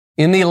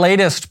In the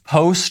latest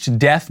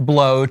post-death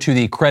blow to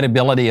the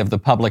credibility of the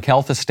public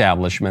health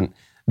establishment,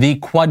 the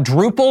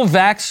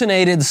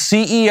quadruple-vaccinated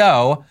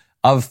CEO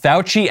of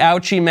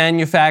Fauci-ouchie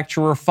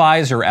manufacturer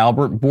Pfizer,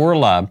 Albert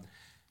Bourla,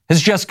 has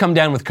just come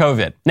down with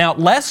COVID. Now,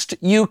 lest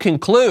you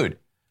conclude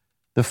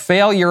the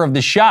failure of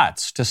the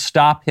shots to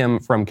stop him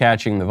from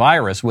catching the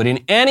virus would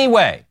in any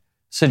way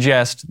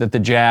suggest that the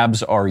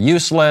jabs are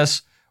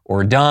useless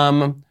or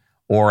dumb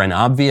or an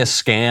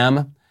obvious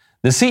scam,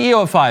 the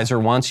CEO of Pfizer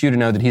wants you to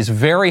know that he's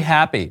very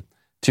happy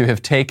to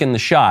have taken the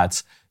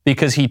shots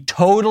because he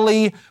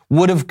totally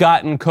would have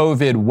gotten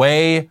COVID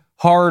way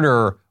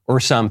harder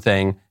or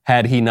something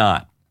had he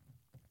not.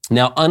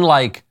 Now,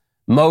 unlike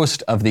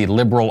most of the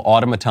liberal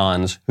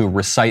automatons who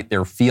recite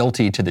their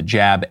fealty to the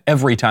jab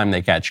every time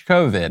they catch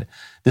COVID,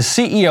 the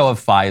CEO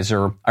of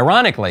Pfizer,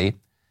 ironically,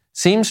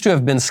 seems to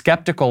have been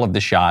skeptical of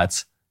the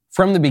shots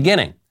from the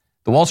beginning.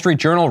 The Wall Street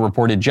Journal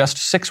reported just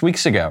 6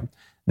 weeks ago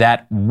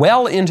that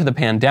well into the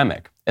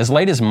pandemic, as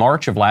late as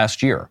March of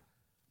last year,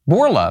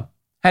 Bourla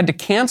had to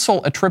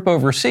cancel a trip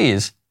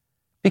overseas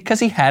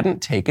because he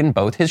hadn't taken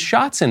both his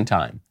shots in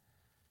time.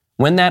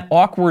 When that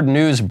awkward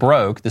news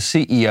broke, the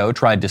CEO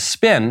tried to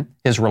spin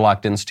his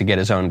reluctance to get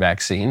his own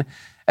vaccine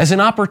as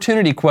an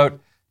opportunity, quote,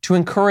 to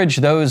encourage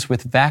those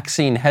with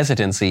vaccine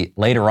hesitancy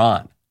later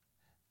on.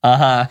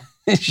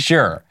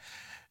 Sure.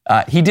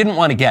 He didn't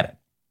want to get it.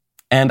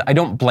 And I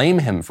don't blame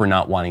him for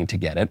not wanting to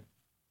get it.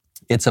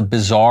 It's a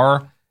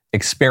bizarre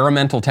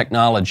experimental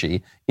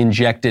technology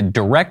injected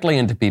directly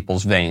into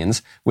people's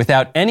veins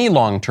without any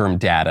long-term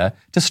data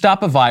to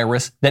stop a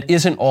virus that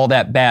isn't all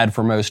that bad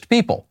for most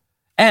people.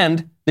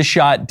 And the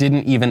shot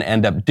didn't even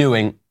end up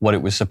doing what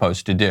it was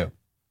supposed to do.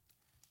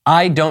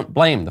 I don't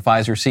blame the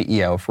Pfizer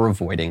CEO for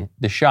avoiding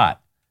the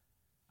shot.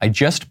 I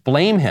just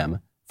blame him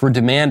for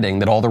demanding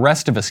that all the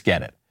rest of us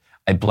get it.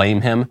 I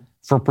blame him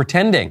for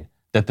pretending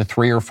that the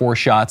 3 or 4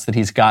 shots that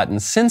he's gotten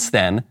since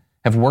then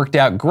have worked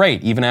out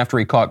great, even after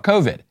he caught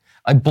COVID.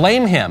 I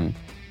blame him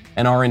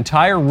and our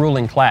entire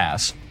ruling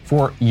class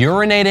for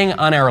urinating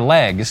on our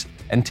legs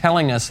and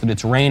telling us that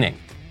it's raining,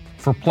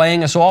 for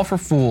playing us all for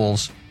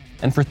fools,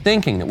 and for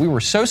thinking that we were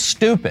so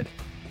stupid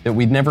that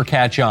we'd never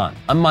catch on.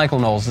 I'm Michael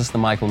Knowles. This is The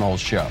Michael Knowles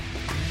Show.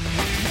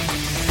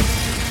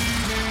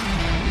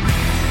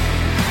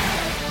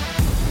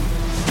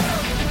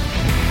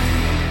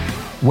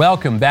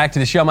 Welcome back to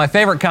the show. My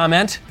favorite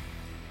comment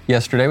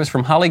yesterday was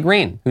from Holly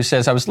Green, who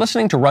says, I was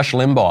listening to Rush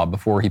Limbaugh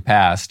before he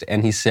passed,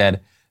 and he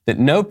said that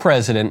no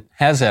president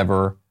has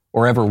ever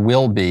or ever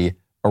will be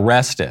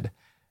arrested.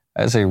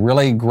 That's a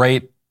really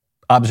great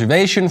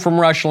observation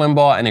from Rush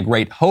Limbaugh and a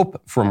great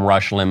hope from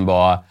Rush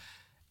Limbaugh.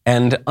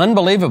 And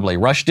unbelievably,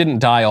 Rush didn't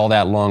die all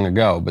that long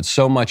ago, but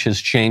so much has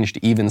changed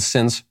even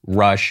since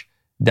Rush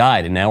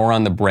died. And now we're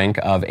on the brink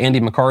of Andy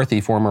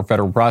McCarthy, former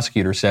federal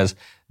prosecutor, says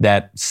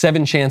that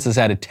 7 chances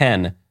out of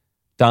 10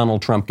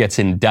 Donald Trump gets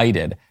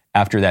indicted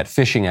after that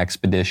fishing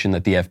expedition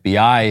that the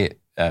FBI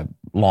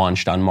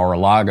launched on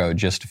Mar-a-Lago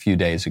just a few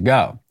days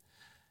ago.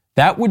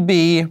 That would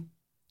be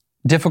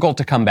difficult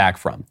to come back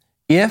from.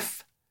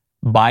 If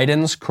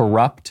Biden's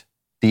corrupt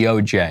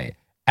DOJ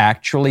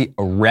actually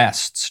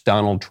arrests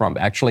Donald Trump,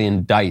 actually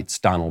indicts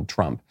Donald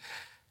Trump,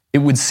 it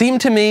would seem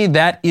to me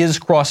that is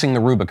crossing the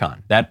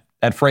Rubicon. That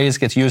phrase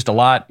gets used a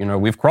lot. You know,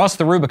 we've crossed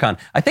the Rubicon.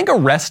 I think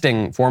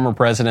arresting former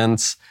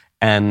presidents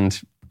and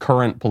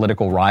current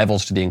political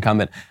rivals to the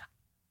incumbent,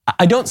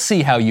 I don't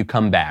see how you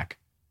come back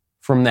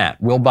from that.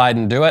 Will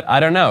Biden do it?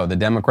 I don't know. The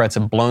Democrats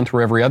have blown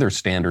through every other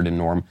standard and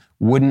norm.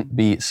 Wouldn't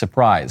be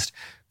surprised.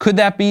 Could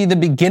that be the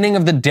beginning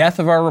of the death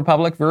of our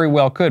republic? Very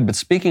well could. But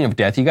speaking of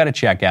death, you got to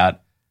check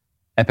out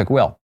Epic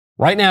Will.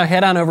 Right now,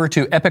 head on over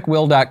to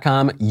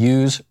epicwill.com.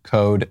 Use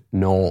code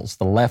Knowles.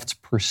 The left's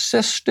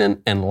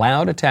persistent and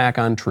loud attack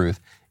on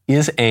truth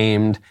is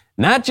aimed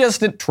not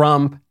just at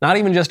Trump, not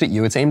even just at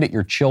you. It's aimed at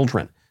your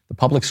children, the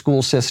public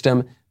school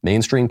system,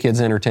 mainstream kids'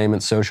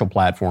 entertainment, social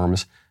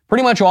platforms.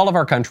 Pretty much all of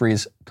our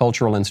country's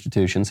cultural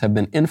institutions have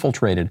been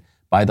infiltrated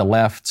by the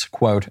left's,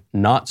 quote,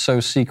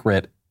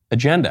 not-so-secret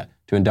agenda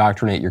to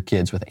indoctrinate your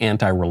kids with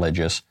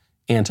anti-religious,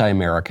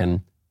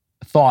 anti-American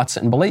thoughts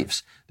and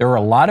beliefs. There are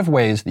a lot of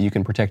ways that you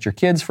can protect your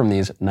kids from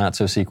these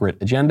not-so-secret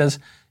agendas.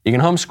 You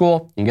can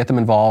homeschool. You can get them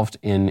involved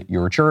in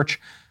your church.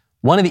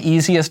 One of the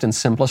easiest and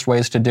simplest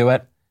ways to do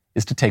it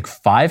is to take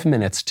 5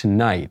 minutes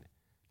tonight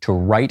to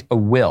write a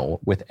will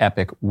with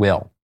Epic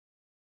Will.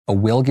 A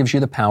will gives you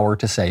the power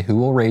to say who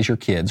will raise your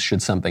kids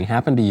should something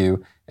happen to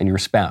you and your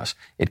spouse.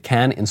 It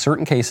can, in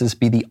certain cases,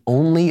 be the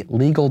only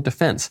legal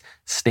defense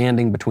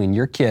standing between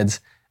your kids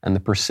and the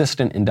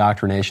persistent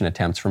indoctrination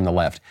attempts from the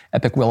left.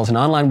 Epic Will is an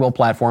online will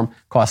platform,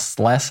 costs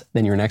less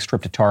than your next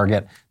trip to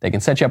Target. They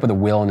can set you up with a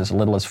will in as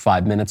little as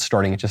 5 minutes,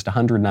 starting at just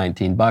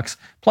 $119.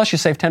 Plus, you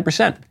save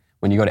 10%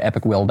 when you go to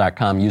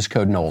epicwill.com. Use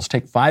code Knowles.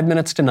 Take 5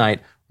 minutes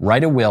tonight,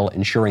 write a will,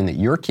 ensuring that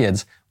your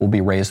kids will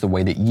be raised the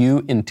way that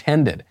you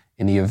intended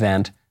in the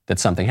event that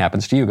something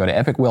happens to you. Go to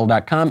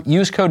epicwill.com.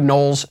 Use code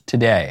Knowles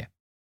today.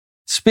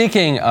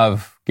 Speaking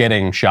of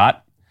getting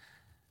shot,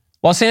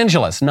 Los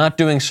Angeles, not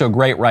doing so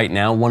great right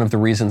now. One of the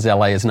reasons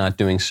LA is not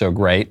doing so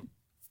great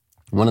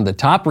One of the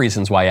top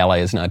reasons why LA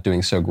is not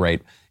doing so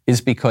great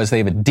is because they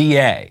have a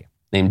DA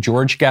named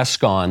George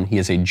Gascon. He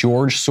is a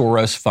George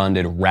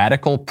Soros-funded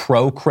radical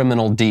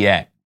pro-criminal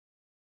DA.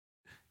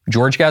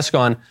 George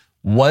Gascon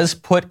was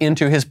put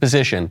into his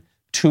position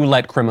to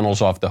let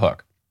criminals off the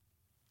hook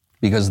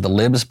because the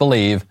libs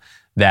believe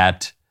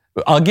that,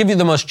 I'll give you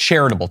the most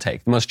charitable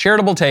take. The most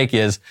charitable take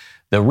is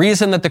the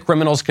reason that the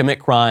criminals commit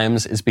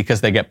crimes is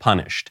because they get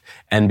punished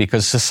and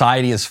because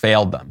society has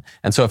failed them.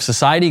 And so if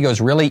society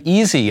goes really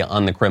easy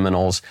on the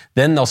criminals,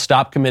 then they'll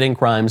stop committing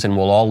crimes and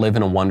we'll all live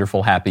in a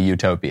wonderful, happy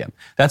utopia.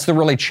 That's the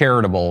really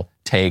charitable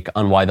take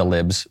on why the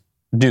libs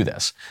do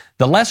this.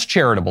 The less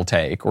charitable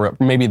take, or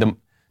maybe the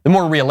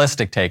more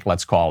realistic take,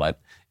 let's call it,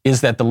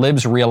 is that the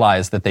libs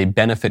realize that they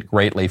benefit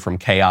greatly from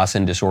chaos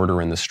and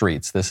disorder in the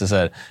streets. This is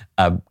a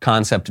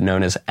concept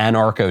known as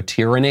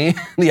anarcho-tyranny,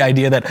 the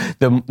idea that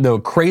the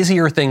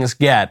crazier things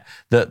get,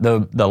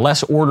 the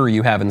less order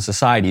you have in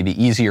society,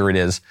 the easier it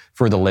is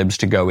for the libs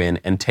to go in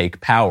and take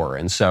power.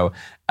 And so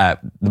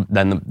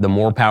then the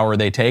more power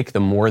they take, the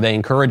more they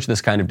encourage this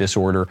kind of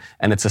disorder,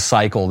 and it's a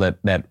cycle that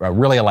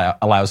really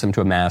allows them to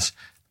amass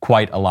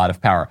quite a lot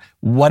of power.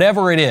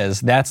 Whatever it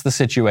is, that's the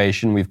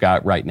situation we've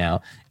got right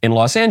now in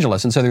Los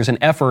Angeles. And so there's an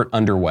effort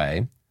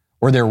underway,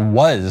 or there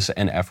was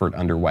an effort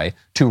underway,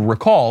 to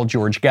recall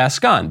George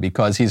Gascon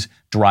because he's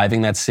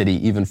driving that city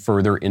even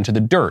further into the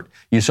dirt.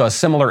 You saw a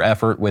similar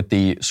effort with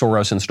the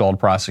Soros-installed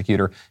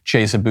prosecutor,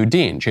 Chesa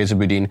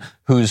Boudin,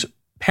 whose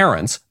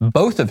parents,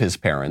 both of his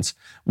parents,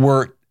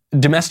 were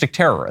domestic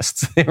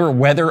terrorists. They were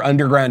weather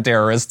underground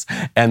terrorists,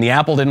 and the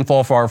apple didn't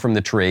fall far from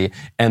the tree.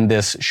 And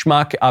this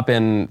schmuck up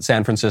in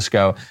San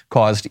Francisco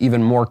caused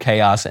even more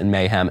chaos and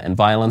mayhem and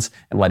violence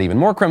and let even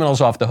more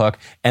criminals off the hook.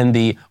 And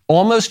the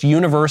almost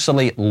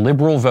universally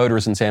liberal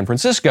voters in San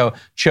Francisco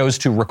chose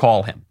to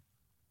recall him.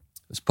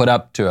 It was put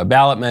up to a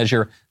ballot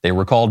measure. They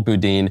recalled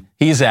Boudin.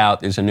 He's out.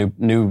 There's a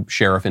new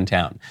sheriff in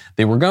town.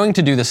 They were going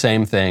to do the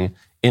same thing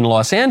in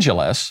Los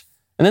Angeles,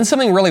 and then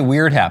something really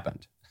weird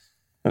happened.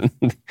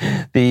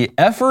 The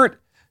effort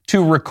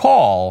to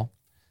recall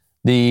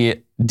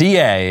the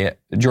DA,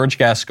 George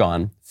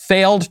Gascon,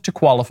 failed to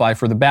qualify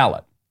for the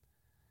ballot.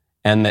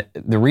 And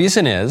the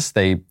reason is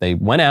they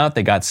went out,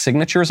 they got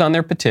signatures on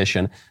their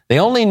petition. They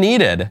only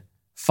needed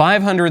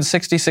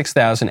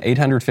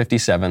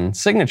 566,857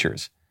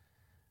 signatures.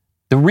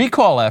 The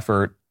recall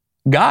effort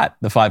got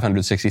the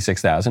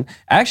 566,000.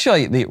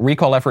 Actually, the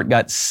recall effort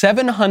got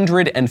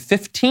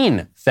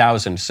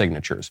 715,000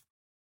 signatures.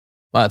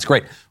 Well, that's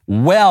great.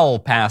 Well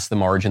past the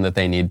margin that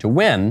they need to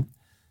win.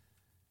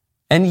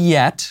 And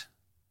yet,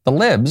 the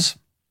libs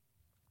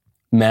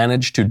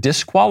managed to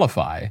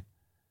disqualify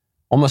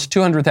almost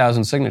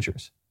 200,000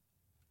 signatures.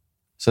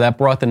 So that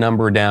brought the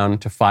number down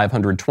to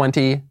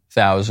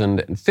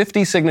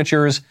 520,050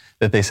 signatures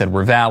that they said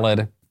were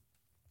valid,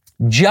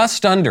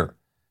 just under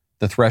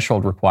the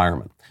threshold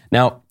requirement.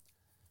 Now,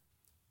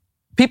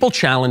 people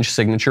challenge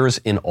signatures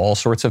in all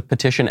sorts of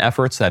petition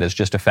efforts. That is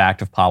just a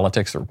fact of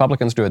politics. The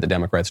Republicans do it, the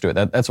Democrats do it.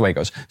 That's the way it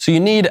goes. So you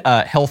need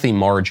a healthy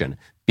margin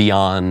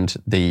beyond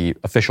the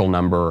official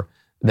number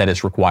that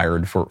is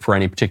required for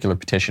any particular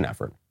petition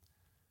effort.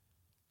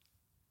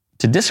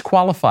 To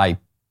disqualify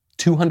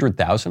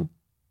 200,000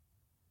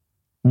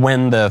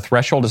 when the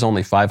threshold is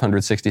only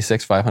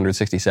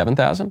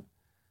 567,000,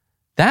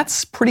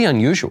 that's pretty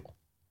unusual.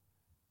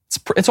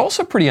 It's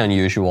also pretty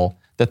unusual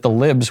that the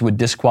libs would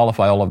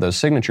disqualify all of those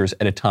signatures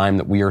at a time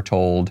that we are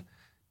told,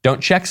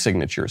 don't check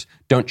signatures,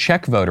 don't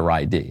check voter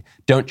ID,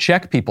 don't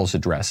check people's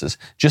addresses,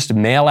 just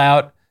mail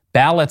out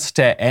ballots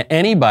to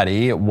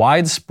anybody,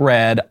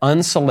 widespread,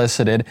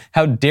 unsolicited.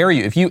 How dare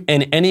you? If you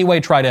in any way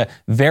try to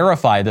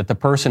verify that the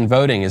person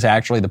voting is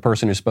actually the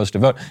person who's supposed to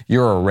vote,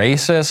 you're a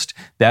racist,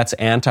 that's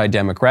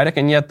anti-democratic,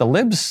 and yet the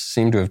libs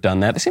seem to have done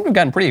that. They seem to have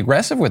gotten pretty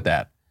aggressive with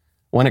that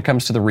when it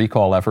comes to the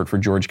recall effort for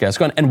George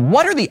Gascon. And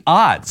what are the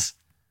odds?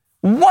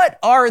 What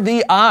are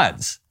the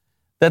odds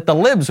that the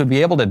libs would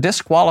be able to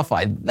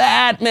disqualify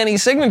that many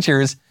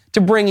signatures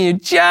to bring you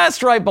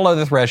just right below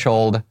the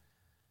threshold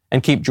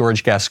and keep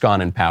George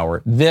Gascon in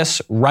power?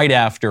 This right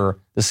after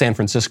the San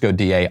Francisco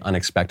DA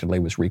unexpectedly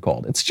was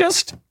recalled. It's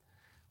just,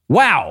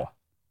 wow.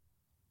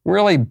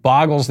 Really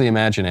boggles the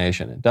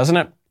imagination, doesn't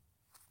it?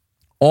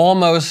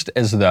 Almost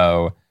as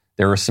though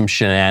there are some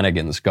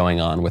shenanigans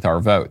going on with our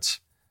votes.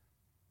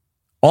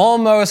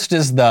 Almost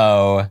as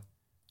though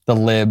the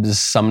libs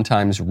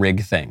sometimes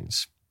rig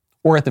things.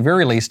 Or at the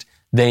very least,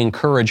 they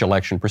encourage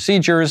election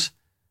procedures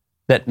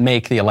that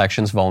make the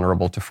elections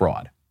vulnerable to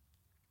fraud.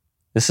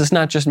 This is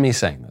not just me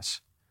saying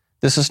this.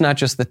 This is not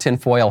just the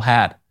tinfoil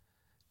hat,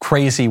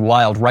 crazy,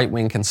 wild,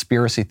 right-wing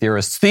conspiracy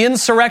theorists, the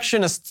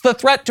insurrectionists, the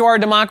threat to our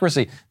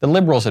democracy. The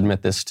liberals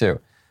admit this too.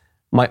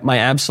 My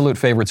absolute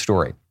favorite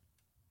story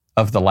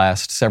of the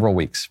last several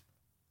weeks.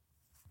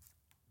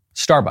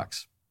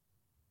 Starbucks.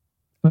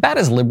 About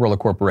as liberal a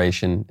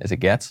corporation as it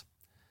gets.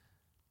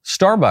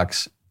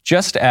 Starbucks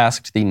just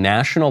asked the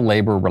National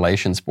Labor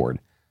Relations Board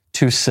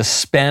to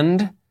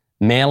suspend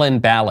mail-in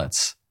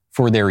ballots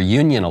for their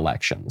union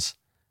elections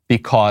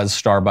because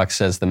Starbucks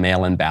says the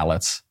mail-in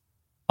ballots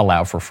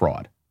allow for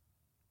fraud.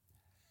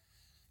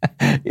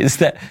 is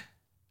that,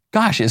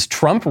 gosh, is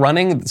Trump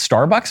running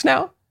Starbucks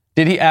now?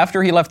 Did he,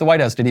 after he left the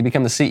White House, did he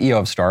become the CEO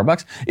of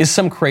Starbucks? Is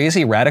some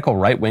crazy radical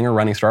right-winger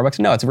running Starbucks?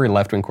 No, it's a very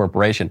left-wing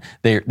corporation.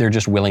 They're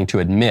just willing to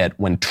admit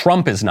when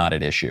Trump is not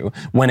at issue,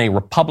 when a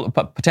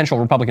potential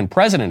Republican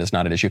president is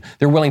not at issue,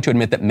 they're willing to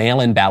admit that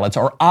mail-in ballots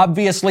are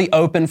obviously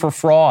open for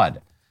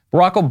fraud.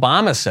 Barack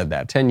Obama said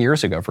that 10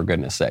 years ago, for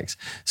goodness sakes.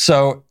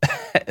 So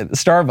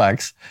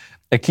Starbucks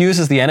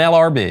accuses the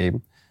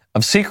NLRB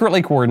of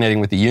secretly coordinating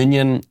with the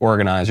union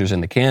organizers in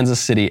the Kansas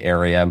City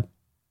area.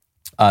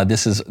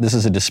 This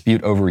is a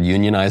dispute over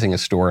unionizing a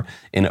store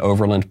in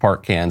Overland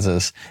Park,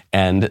 Kansas.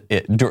 And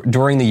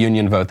during the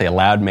union vote, they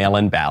allowed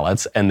mail-in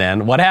ballots. And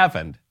then what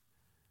happened?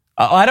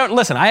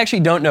 I actually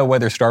don't know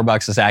whether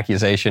Starbucks'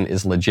 accusation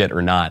is legit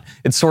or not.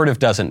 It sort of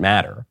doesn't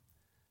matter.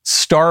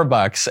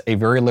 Starbucks, a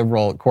very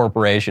liberal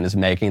corporation, is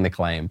making the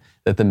claim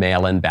that the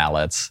mail-in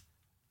ballots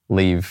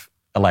leave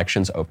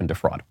elections open to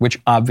fraud, which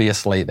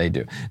obviously they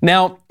do.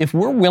 Now, if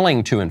we're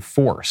willing to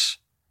enforce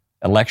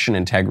election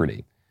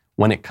integrity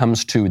when it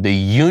comes to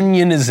the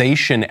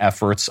unionization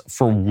efforts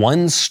for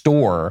one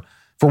store,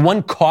 for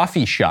one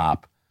coffee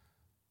shop,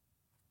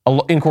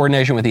 in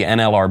coordination with the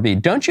NLRB,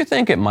 don't you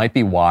think it might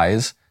be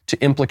wise to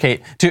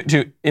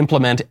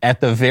implement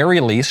at the very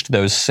least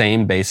those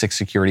same basic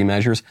security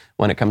measures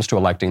when it comes to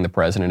electing the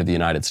president of the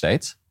United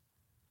States?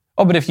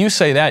 Oh, but if you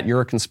say that,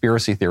 you're a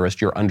conspiracy theorist.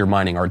 You're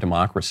undermining our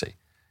democracy.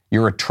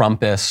 You're a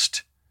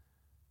Trumpist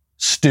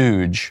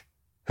stooge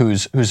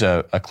who's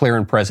a clear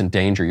and present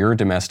danger. You're a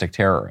domestic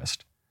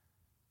terrorist.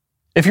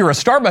 If you're a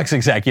Starbucks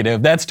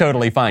executive, that's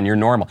totally fine. You're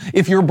normal.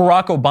 If you're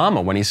Barack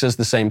Obama when he says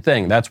the same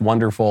thing, that's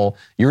wonderful.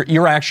 You're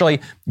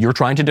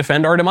trying to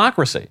defend our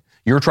democracy.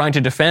 You're trying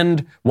to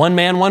defend one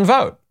man, one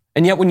vote.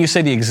 And yet when you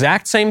say the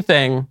exact same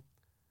thing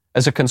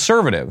as a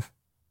conservative,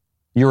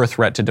 you're a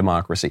threat to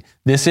democracy.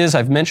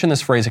 I've mentioned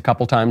this phrase a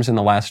couple times in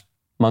the last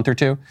month or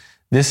two.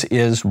 This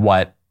is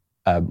what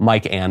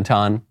Mike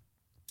Anton,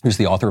 who's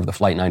the author of the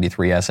Flight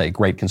 93 essay,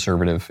 great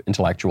conservative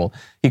intellectual,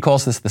 he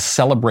calls this the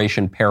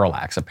celebration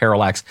parallax, a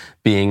parallax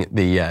being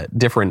the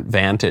different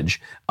vantage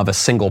of a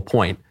single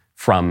point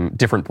from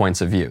different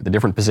points of view, the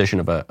different position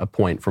of a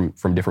point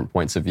from different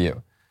points of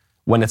view.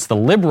 When it's the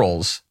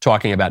liberals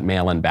talking about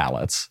mail-in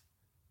ballots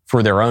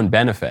for their own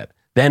benefit,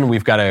 then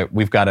we've got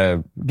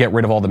to get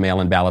rid of all the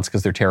mail-in ballots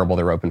because they're terrible,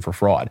 they're open for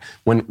fraud.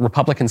 When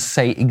Republicans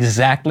say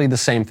exactly the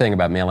same thing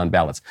about mail-in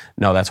ballots,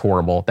 no, that's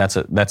horrible, that's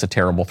a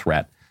terrible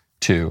threat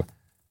to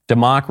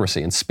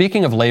democracy. And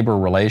speaking of labor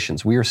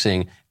relations, we are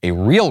seeing a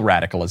real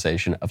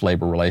radicalization of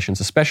labor relations,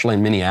 especially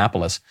in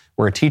Minneapolis,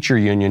 where a teacher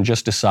union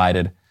just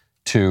decided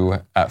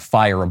to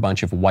fire a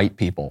bunch of white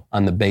people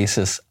on the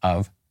basis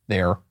of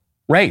their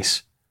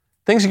race.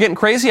 Things are getting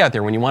crazy out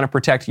there when you want to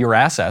protect your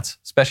assets,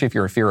 especially if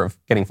you're in fear of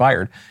getting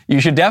fired. You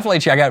should definitely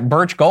check out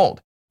Birch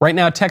Gold. Right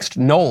now, text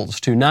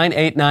Knowles to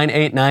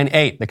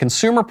 989898. The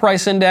consumer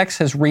price index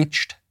has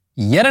reached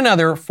yet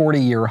another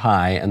 40-year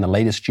high, and the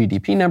latest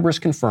GDP numbers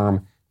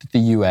confirm that the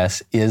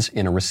U.S. is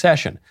in a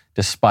recession,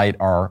 despite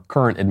our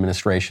current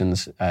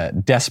administration's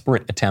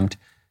desperate attempt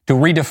to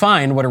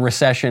redefine what a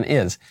recession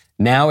is.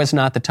 Now is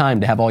not the time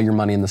to have all your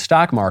money in the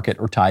stock market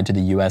or tied to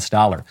the U.S.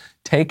 dollar.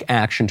 Take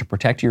action to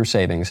protect your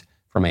savings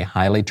from a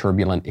highly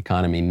turbulent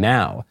economy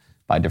now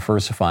by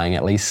diversifying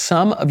at least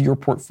some of your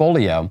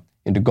portfolio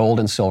into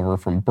gold and silver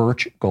from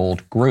Birch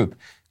Gold Group.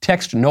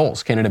 Text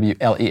Knowles,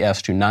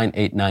 K-N-W-L-E-S, to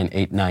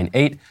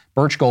 989898.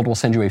 Birch Gold will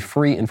send you a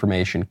free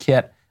information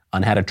kit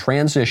on how to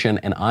transition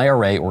an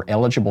IRA or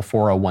eligible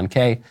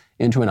 401k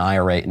into an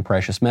IRA in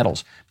precious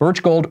metals.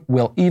 Birch Gold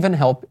will even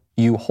help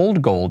you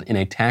hold gold in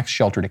a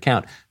tax-sheltered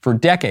account. For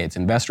decades,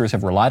 investors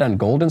have relied on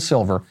gold and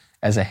silver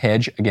as a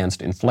hedge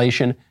against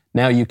inflation.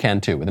 Now you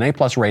can too. With an A+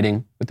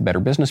 rating with the Better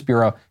Business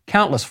Bureau,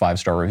 countless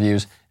 5-star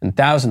reviews, and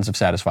thousands of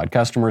satisfied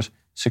customers,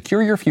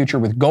 secure your future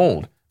with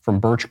gold from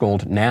Birch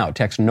Gold now.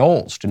 Text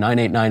Knowles to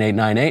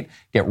 989898.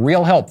 Get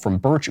real help from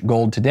Birch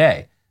Gold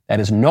today. That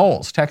is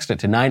Knowles. Text it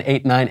to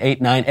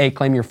 989898.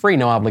 Claim your free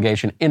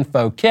no-obligation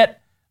info kit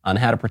on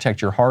how to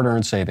protect your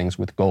hard-earned savings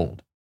with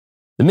gold.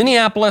 The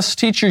Minneapolis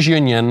Teachers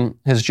Union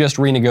has just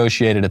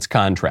renegotiated its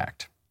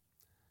contract.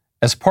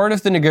 As part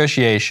of the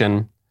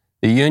negotiation,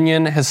 the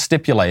union has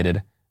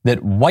stipulated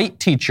that white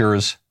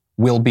teachers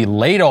will be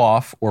laid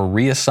off or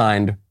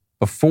reassigned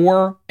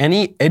before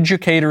any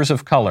educators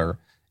of color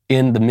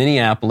in the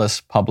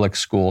Minneapolis public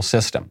school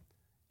system,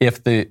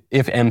 if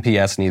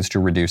MPS needs to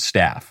reduce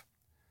staff.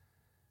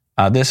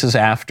 This is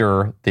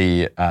after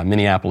the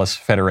Minneapolis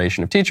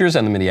Federation of Teachers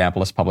and the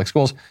Minneapolis Public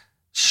Schools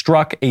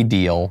struck a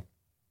deal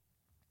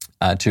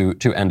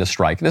to end a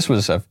strike. This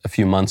was a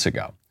few months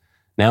ago.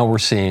 Now we're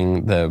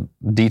seeing the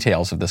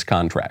details of this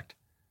contract.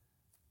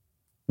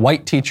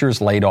 White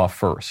teachers laid off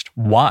first.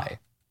 Why?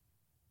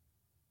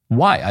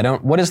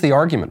 What is the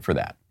argument for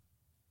that?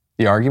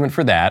 The argument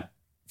for that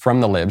from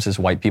the libs is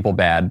white people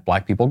bad,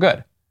 black people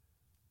good.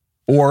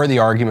 Or the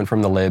argument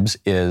from the libs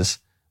is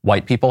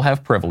white people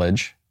have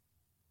privilege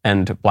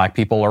and black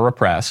people are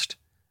oppressed,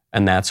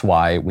 and that's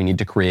why we need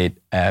to create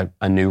a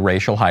new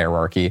racial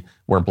hierarchy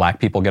where black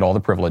people get all the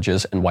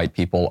privileges and white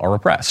people are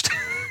oppressed.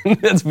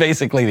 That's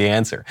basically the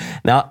answer.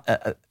 Now,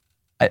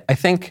 I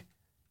think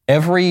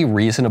every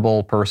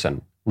reasonable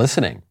person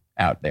listening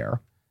out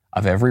there,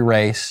 of every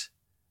race,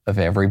 of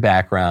every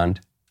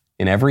background,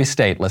 in every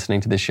state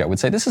listening to this show would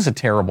say this is a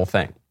terrible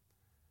thing.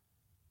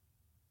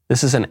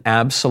 This is an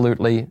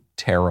absolutely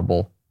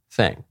terrible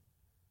thing.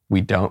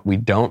 We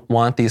don't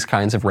want these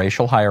kinds of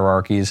racial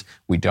hierarchies.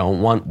 We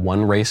don't want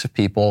one race of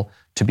people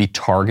to be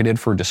targeted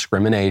for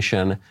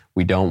discrimination.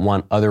 We don't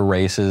want other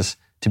races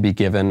to be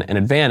given an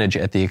advantage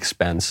at the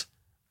expense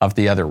of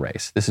the other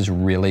race. This is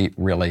really,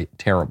 really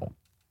terrible.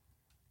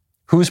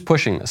 Who's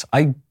pushing this?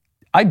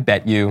 I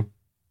bet you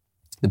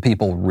the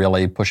people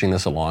really pushing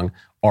this along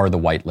are the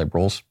white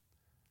liberals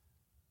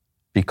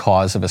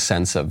because of a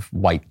sense of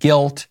white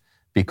guilt,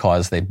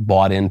 because they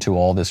bought into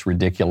all this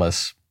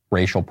ridiculous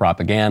racial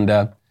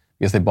propaganda,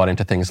 because they bought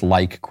into things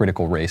like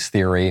critical race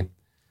theory.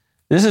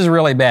 This is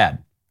really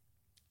bad.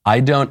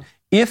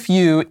 If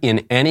you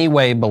in any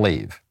way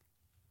believe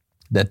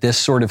that this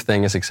sort of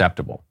thing is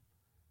acceptable,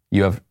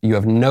 you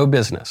have no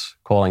business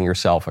calling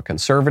yourself a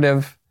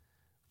conservative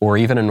or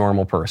even a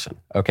normal person,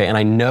 okay? And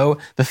I know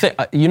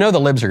the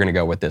libs are going to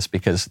go with this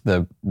because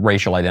the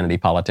racial identity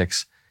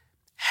politics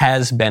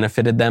has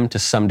benefited them to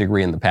some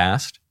degree in the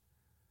past.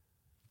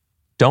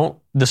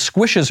 The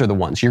squishes are the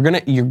ones. You're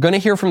gonna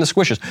hear from the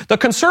squishes. The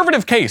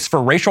conservative case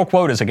for racial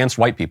quotas against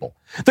white people.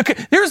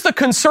 Here's the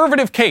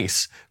conservative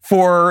case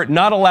for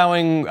not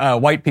allowing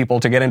white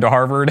people to get into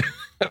Harvard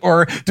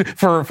or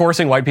for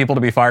forcing white people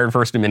to be fired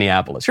first in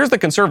Minneapolis. Here's the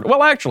conservative.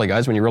 Well, actually,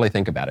 guys, when you really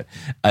think about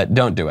it,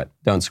 don't do it.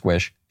 Don't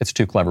squish. It's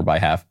too clever by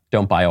half.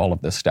 Don't buy all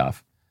of this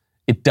stuff.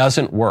 It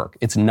doesn't work.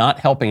 It's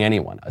not helping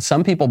anyone.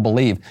 Some people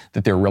believe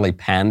that they're really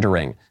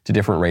pandering to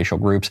different racial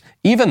groups.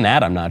 Even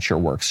that I'm not sure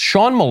works.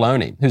 Sean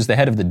Maloney, who's the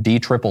head of the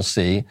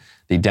DCCC,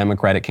 the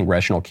Democratic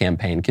Congressional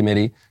Campaign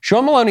Committee,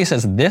 Sean Maloney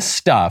says this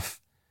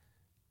stuff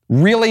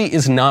really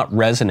is not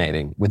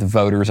resonating with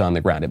voters on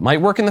the ground. It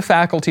might work in the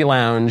faculty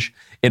lounge.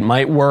 It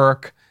might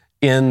work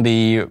in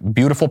the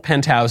beautiful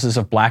penthouses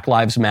of Black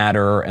Lives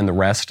Matter and the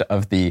rest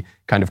of the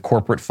kind of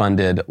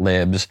corporate-funded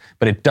libs,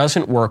 but it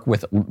doesn't work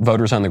with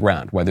voters on the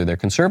ground, whether they're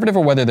conservative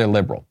or whether they're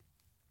liberal.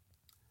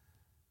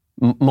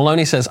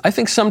 Maloney says, I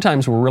think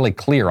sometimes we're really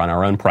clear on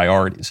our own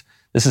priorities.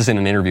 This is in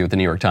an interview with the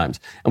New York Times.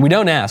 And we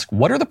don't ask,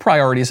 what are the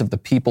priorities of the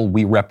people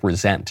we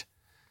represent?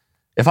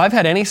 If I've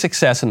had any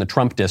success in the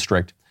Trump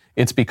district,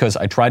 it's because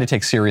I try to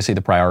take seriously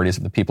the priorities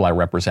of the people I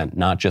represent,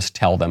 not just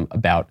tell them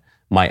about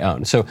my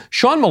own. So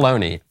Sean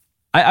Maloney,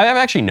 I've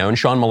actually known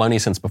Sean Maloney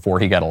since before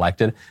he got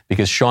elected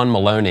because Sean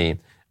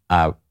Maloney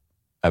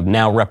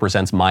now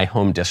represents my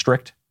home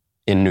district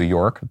in New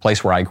York, the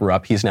place where I grew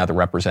up. He's now the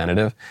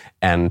representative.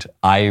 And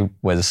I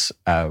was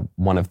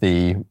one of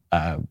the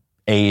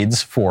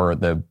aides for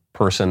the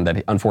person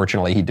that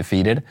unfortunately he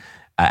defeated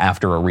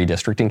after a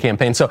redistricting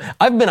campaign. So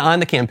I've been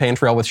on the campaign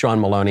trail with Sean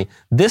Maloney.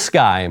 This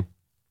guy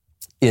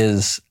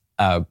he's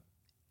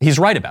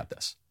right about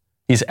this.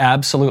 He's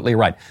absolutely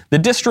right. The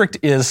district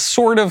is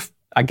sort of,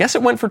 I guess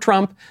it went for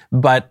Trump,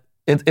 but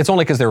it's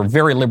only because there are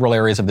very liberal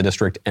areas of the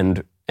district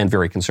and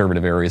very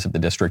conservative areas of the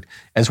district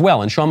as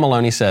well. And Sean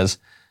Maloney says,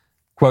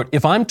 quote,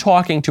 if I'm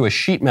talking to a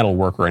sheet metal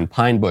worker in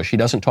Pine Bush, he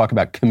doesn't talk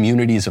about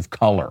communities of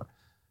color.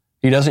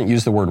 He doesn't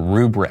use the word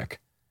rubric.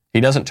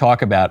 He doesn't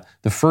talk about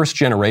the first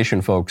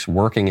generation folks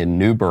working in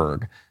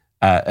Newburgh.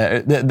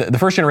 The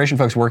first generation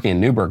folks working in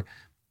Newburgh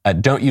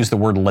don't use the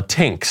word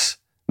Latinx.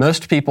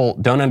 Most people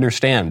don't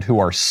understand who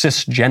are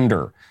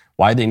cisgender,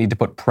 why they need to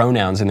put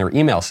pronouns in their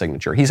email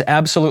signature. He's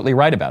absolutely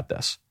right about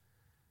this.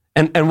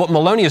 And what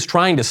Maloney is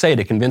trying to say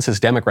to convince his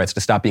Democrats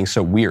to stop being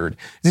so weird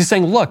is he's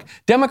saying, look,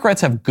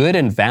 Democrats have good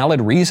and valid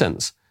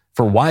reasons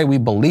for why we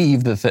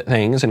believe the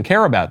things and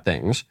care about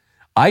things.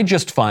 I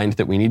just find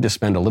that we need to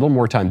spend a little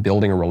more time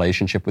building a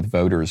relationship with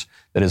voters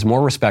that is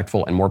more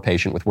respectful and more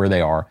patient with where they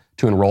are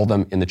to enroll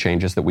them in the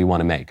changes that we want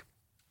to make.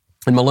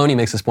 And Maloney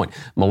makes this point.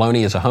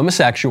 Maloney is a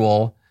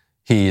homosexual.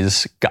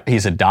 He's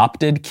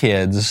adopted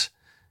kids.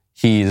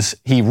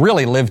 He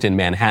really lived in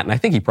Manhattan. I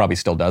think he probably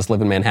still does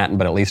live in Manhattan,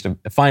 but at least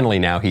finally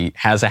now he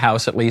has a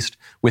house at least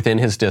within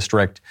his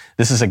district.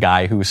 This is a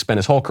guy who spent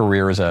his whole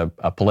career as a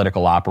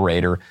political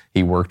operator.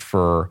 He worked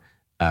for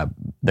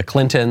the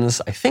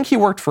Clintons. I think he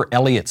worked for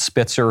Eliot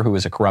Spitzer, who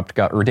is a corrupt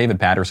or David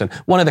Patterson,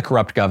 one of the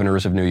corrupt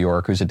governors of New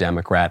York, who's a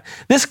Democrat.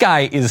 This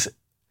guy is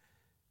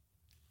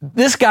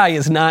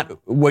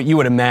not what you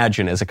would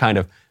imagine as a kind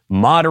of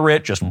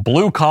moderate, just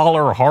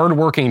blue-collar,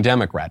 hard-working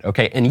Democrat,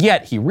 okay? And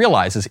yet he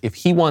realizes if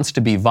he wants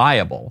to be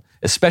viable,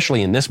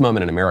 especially in this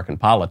moment in American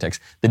politics,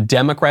 the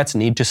Democrats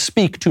need to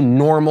speak to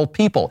normal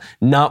people,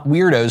 not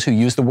weirdos who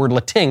use the word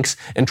Latinx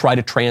and try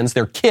to trans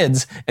their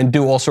kids and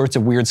do all sorts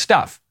of weird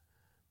stuff.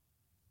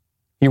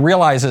 He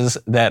realizes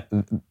that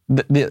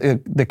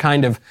the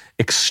kind of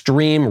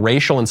extreme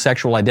racial and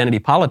sexual identity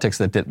politics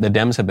that the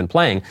Dems have been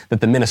playing,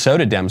 that the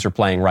Minnesota Dems are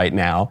playing right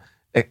now,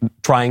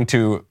 trying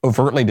to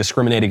overtly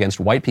discriminate against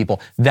white people,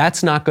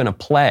 that's not going to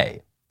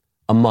play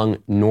among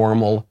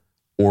normal,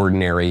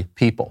 ordinary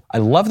people. I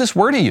love this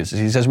word he uses.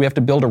 He says we have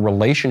to build a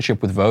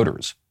relationship with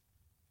voters.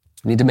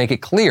 We need to make it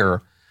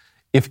clear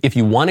If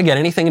you want to get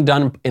anything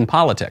done in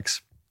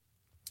politics,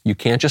 you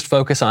can't just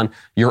focus on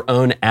your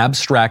own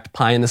abstract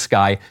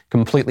pie-in-the-sky,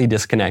 completely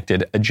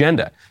disconnected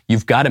agenda.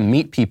 You've got to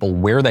meet people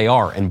where they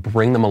are and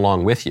bring them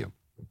along with you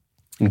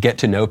and get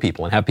to know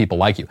people and have people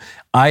like you.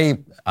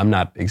 I'm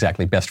not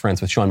exactly best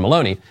friends with Sean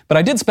Maloney, but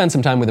I did spend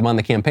some time with him on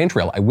the campaign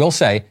trail. I will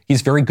say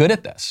he's very good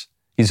at this.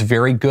 He's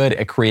very good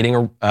at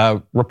creating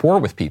a rapport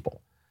with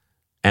people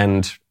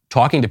and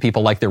talking to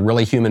people like they're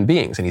really human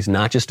beings, and he's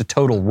not just a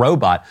total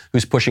robot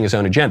who's pushing his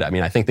own agenda. I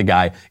mean, I think the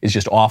guy is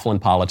just awful in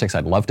politics.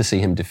 I'd love to see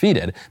him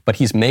defeated, but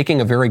he's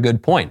making a very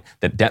good point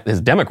that his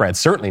Democrats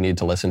certainly need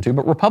to listen to,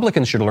 but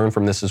Republicans should learn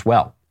from this as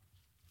well.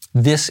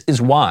 This is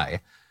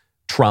why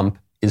Trump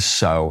is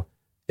so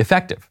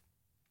effective.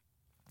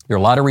 There are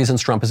a lot of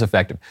reasons Trump is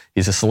effective.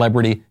 He's a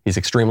celebrity. He's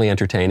extremely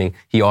entertaining.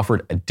 He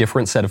offered a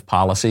different set of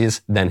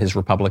policies than his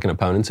Republican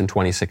opponents in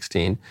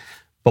 2016.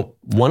 But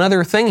one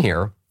other thing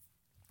here,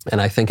 and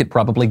I think it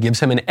probably gives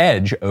him an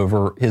edge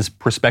over his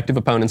prospective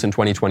opponents in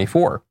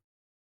 2024.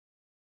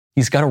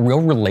 He's got a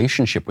real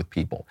relationship with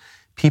people.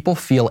 People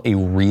feel a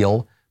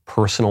real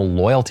personal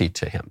loyalty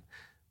to him.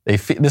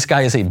 This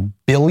guy is a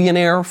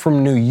billionaire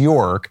from New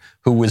York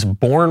who was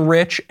born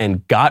rich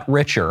and got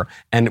richer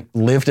and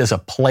lived as a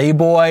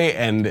playboy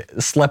and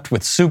slept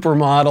with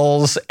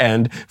supermodels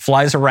and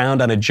flies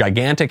around on a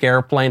gigantic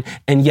airplane,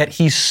 and yet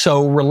he's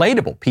so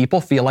relatable.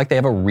 People feel like they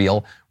have a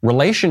real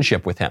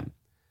relationship with him.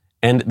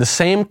 And the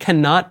same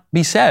cannot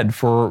be said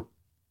for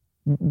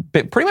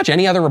pretty much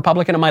any other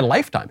Republican in my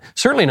lifetime.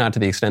 Certainly not to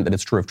the extent that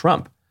it's true of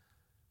Trump.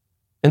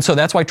 And so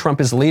that's why Trump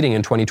is leading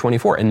in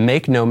 2024. And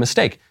make no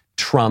mistake,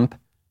 Trump,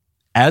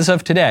 as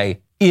of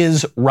today,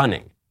 is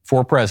running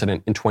for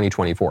president in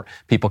 2024.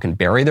 People can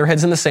bury their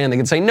heads in the sand. They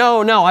can say,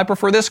 no, I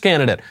prefer this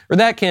candidate or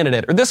that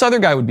candidate or this other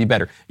guy would be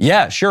better.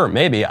 Yeah, sure,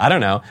 maybe. I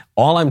don't know.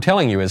 All I'm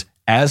telling you is,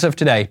 as of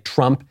today,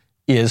 Trump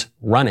is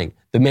running.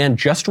 The man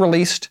just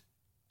released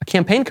a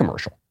campaign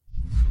commercial.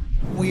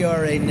 We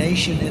are a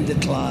nation in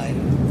decline.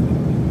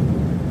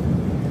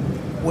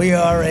 We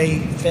are a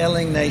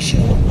failing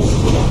nation.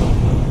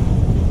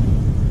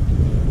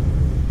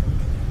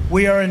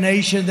 We are a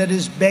nation that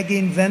is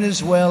begging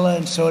Venezuela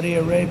and Saudi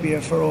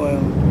Arabia for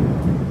oil.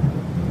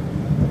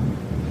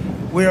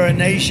 We are a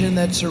nation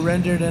that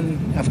surrendered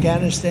in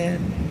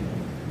Afghanistan,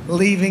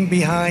 leaving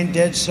behind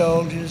dead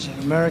soldiers,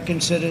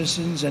 American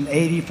citizens, and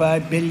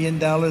 $85 billion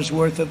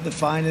worth of the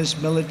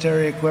finest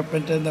military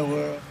equipment in the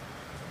world.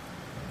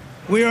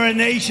 We are a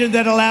nation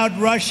that allowed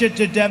Russia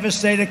to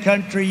devastate a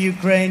country,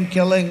 Ukraine,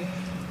 killing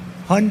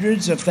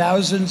hundreds of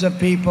thousands of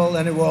people,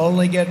 and it will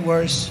only get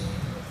worse.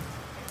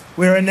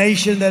 We're a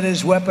nation that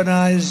has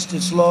weaponized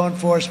its law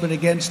enforcement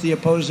against the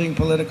opposing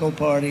political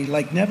party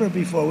like never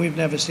before. We've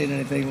never seen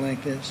anything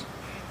like this.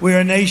 We're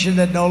a nation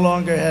that no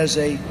longer has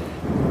a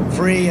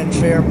free and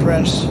fair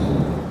press.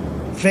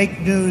 Fake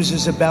news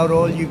is about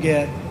all you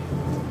get.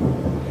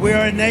 We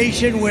are a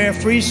nation where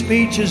free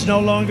speech is no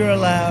longer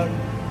allowed,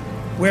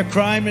 where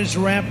crime is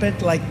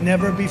rampant like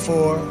never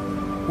before,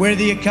 where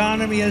the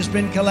economy has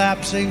been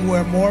collapsing,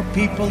 where more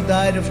people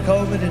died of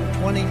COVID in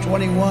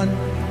 2021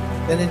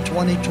 than in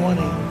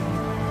 2020.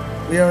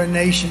 We are a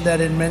nation that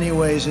in many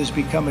ways has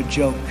become a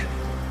joke.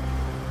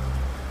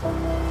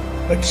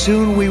 But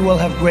soon we will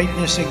have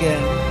greatness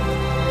again.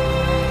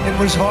 It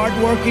was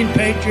hardworking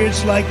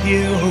patriots like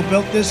you who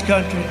built this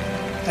country,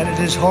 and it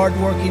is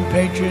hardworking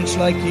patriots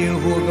like you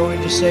who are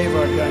going to save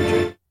our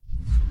country.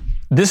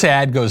 This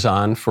ad goes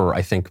on for,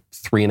 I think,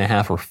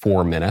 3.5 or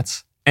 4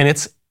 minutes, and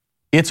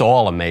it's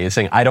all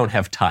amazing. I don't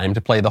have time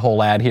to play the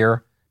whole ad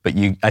here, but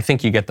I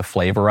think you get the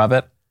flavor of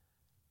it.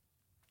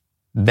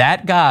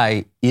 That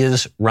guy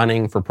is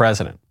running for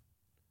president.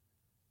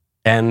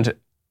 And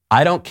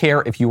I don't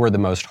care if you are the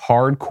most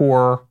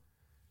hardcore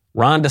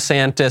Ron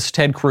DeSantis,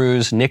 Ted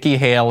Cruz, Nikki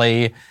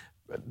Haley,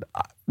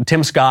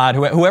 Tim Scott,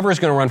 whoever is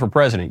going to run for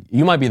president.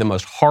 You might be the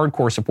most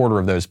hardcore supporter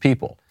of those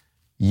people.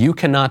 You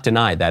cannot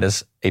deny that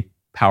is a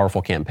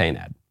powerful campaign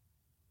ad.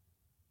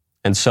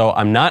 And so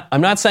I'm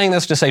not saying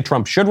this to say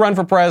Trump should run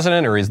for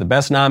president or he's the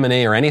best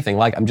nominee or anything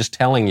like. I'm just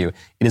telling you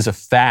it is a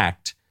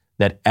fact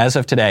that as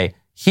of today,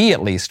 he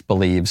at least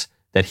believes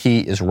that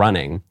he is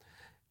running.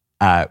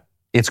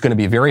 It's going to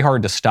be very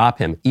hard to stop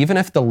him. Even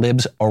if the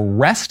libs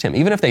arrest him,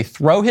 even if they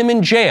throw him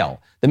in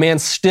jail, the man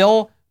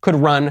still could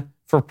run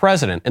for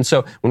president. And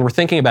so when we're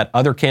thinking about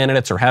other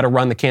candidates or how to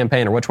run the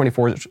campaign or what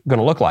 24 is going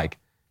to look like,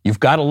 you've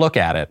got to look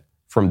at it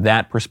from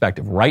that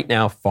perspective. Right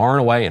now, far and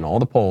away in all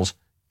the polls,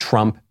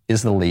 Trump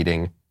is the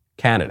leading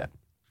candidate.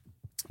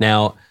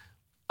 Now,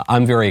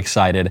 I'm very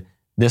excited.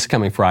 This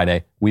coming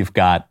Friday, we've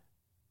got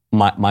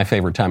my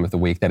favorite time of the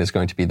week. That is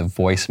going to be the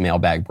voice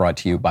mailbag brought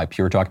to you by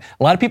Pure Talk.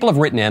 A lot of people have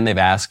written in. They've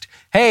asked,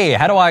 hey,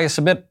 how do I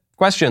submit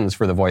questions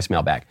for the voice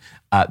mailbag?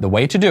 The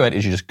way to do it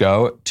is you just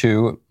go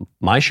to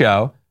my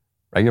show,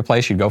 regular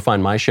place. You go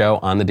find my show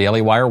on the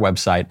Daily Wire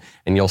website,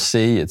 and you'll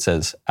see it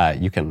says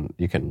you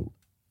can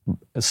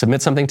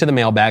submit something to the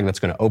mailbag that's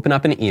going to open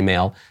up an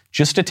email.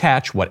 Just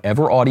attach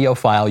whatever audio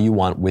file you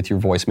want with your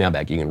voice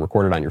mailbag. You can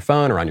record it on your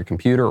phone or on your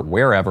computer or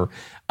wherever.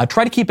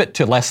 Try to keep it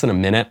to less than a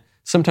minute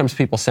Sometimes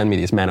people send me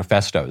these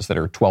manifestos that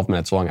are 12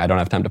 minutes long. I don't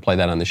have time to play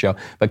that on the show.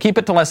 But keep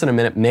it to less than a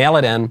minute. Mail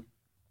it in.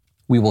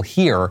 We will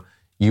hear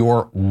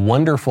your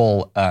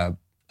wonderful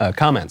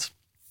comments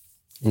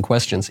and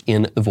questions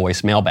in the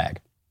voice mailbag.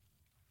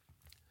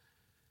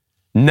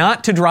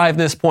 Not to drive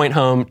this point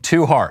home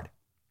too hard,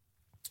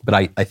 but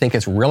I think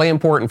it's really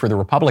important for the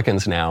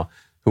Republicans now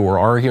who are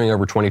arguing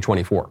over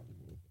 2024.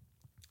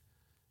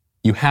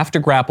 You have to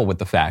grapple with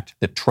the fact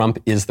that Trump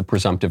is the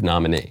presumptive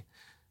nominee.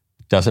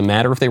 Doesn't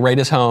matter if they raid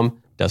his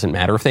home, doesn't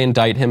matter if they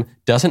indict him,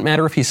 doesn't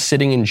matter if he's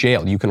sitting in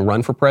jail. You can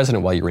run for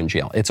president while you're in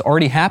jail. It's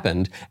already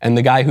happened, and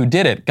the guy who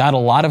did it got a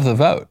lot of the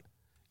vote.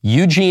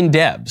 Eugene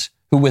Debs,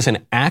 who was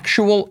an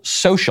actual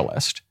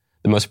socialist,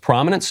 the most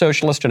prominent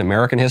socialist in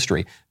American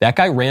history, that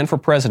guy ran for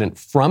president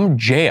from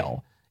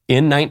jail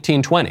in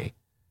 1920,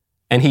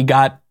 and he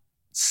got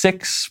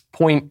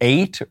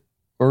 6.8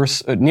 or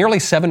nearly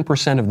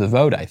 7% of the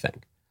vote, I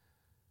think.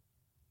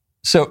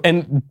 So,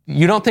 and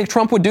you don't think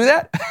Trump would do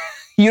that?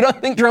 You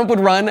don't think Trump would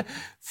run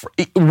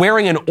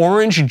wearing an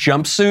orange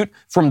jumpsuit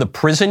from the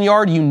prison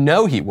yard? You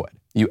know he would.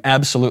 You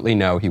absolutely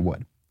know he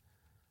would.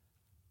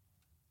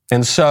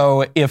 And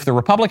so if the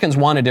Republicans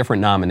want a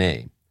different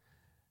nominee,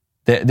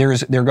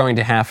 they're going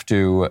to have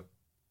to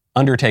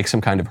undertake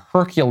some kind of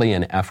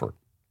Herculean effort.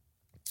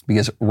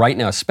 Because right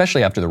now,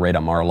 especially after the raid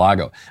on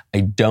Mar-a-Lago,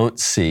 I don't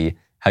see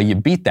how you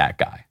beat that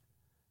guy.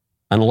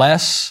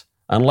 Unless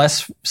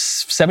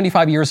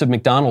 75 years of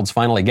McDonald's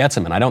finally gets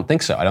him, and I don't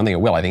think so. I don't think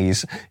it will. I think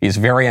he's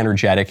very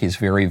energetic. He's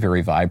very,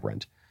 very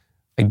vibrant.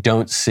 I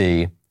don't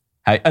see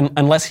how,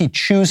 unless he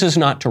chooses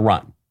not to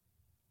run,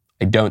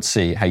 I don't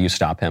see how you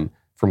stop him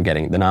from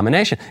getting the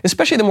nomination,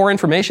 especially the more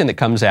information that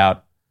comes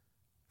out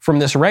from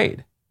this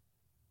raid.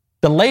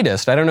 The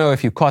latest, I don't know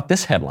if you caught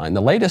this headline,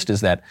 the latest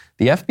is that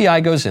the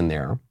FBI goes in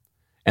there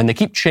and they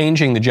keep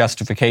changing the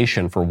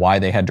justification for why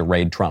they had to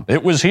raid Trump.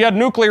 He had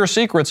nuclear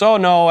secrets. Oh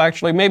no,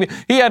 actually, maybe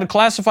he had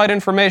classified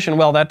information.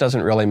 Well, that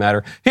doesn't really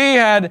matter. He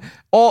had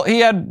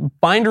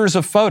binders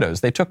of photos.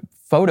 They took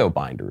photo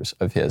binders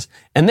of his.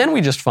 And then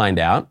we just find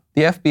out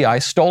the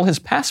FBI stole his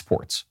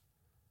passports.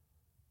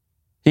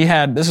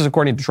 This is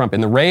according to Trump, in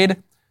the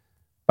raid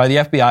by the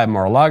FBI at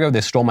Mar-a-Lago,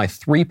 they stole my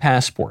 3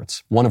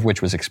 passports, one of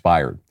which was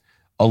expired,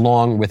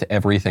 along with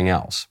everything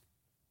else.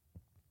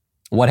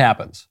 What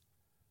happens?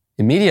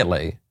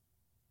 Immediately,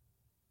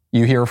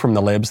 you hear from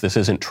the libs, this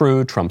isn't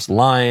true, Trump's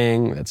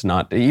lying, it's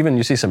not, even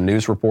you see some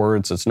news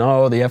reports, it's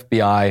no, the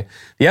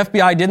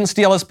FBI didn't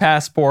steal his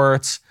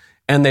passports,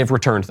 and they've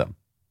returned them.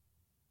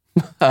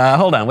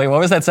 Hold on, wait,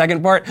 what was that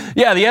second part?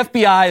 Yeah, the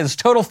FBI is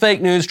total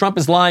fake news, Trump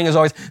is lying as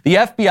always. The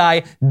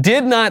FBI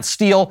did not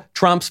steal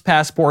Trump's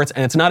passports,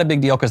 and it's not a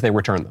big deal because they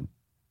returned them.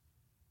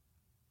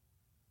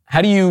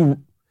 How do you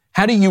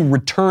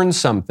return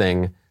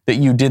something that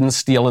you didn't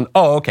steal? And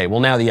okay, well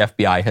now the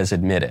FBI has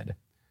admitted,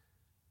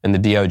 and the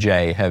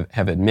DOJ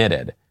have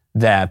admitted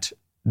that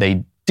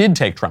they did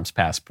take Trump's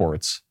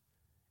passports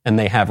and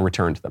they have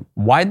returned them.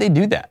 Why'd they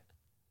do that?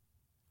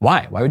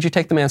 Why? Why would you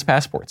take the man's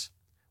passports?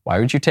 Why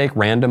would you take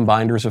random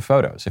binders of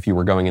photos if you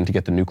were going in to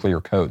get the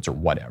nuclear codes or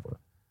whatever?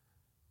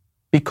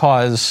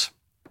 Because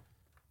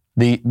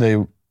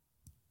the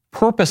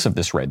purpose of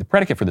this raid, the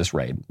predicate for this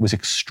raid, was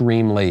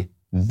extremely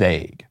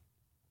vague.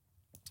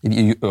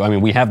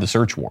 We have the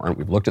search warrant.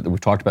 We've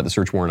talked about the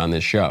search warrant on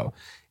this show.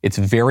 It's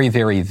very,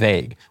 very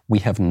vague. We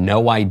have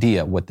no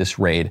idea what this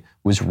raid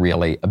was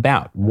really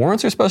about.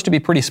 Warrants are supposed to be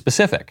pretty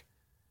specific.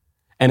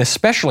 And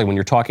especially when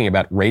you're talking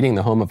about raiding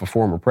the home of a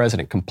former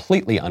president,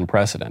 completely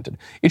unprecedented.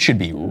 It should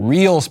be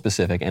real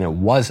specific, and it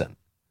wasn't.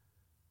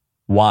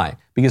 Why?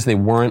 Because they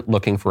weren't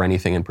looking for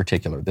anything in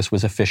particular. This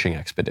was a fishing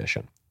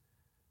expedition.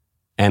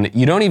 And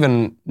you don't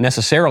even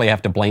necessarily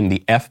have to blame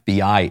the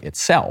FBI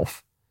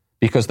itself,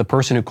 because the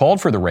person who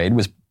called for the raid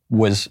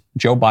was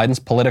Joe Biden's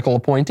political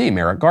appointee,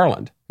 Merrick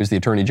Garland, who's the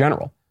Attorney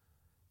General.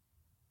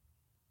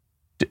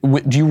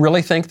 Do you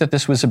really think that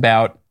this was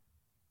about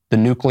the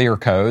nuclear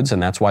codes,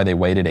 and that's why they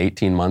waited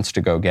 18 months to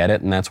go get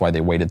it, and that's why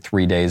they waited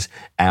 3 days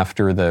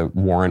after the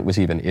warrant was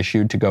even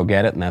issued to go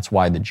get it, and that's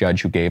why the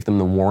judge who gave them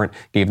the warrant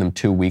gave them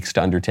 2 weeks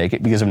to undertake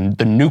it? Because of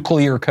the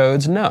nuclear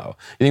codes? No.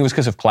 You think it was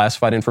because of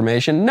classified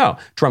information? No.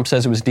 Trump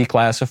says it was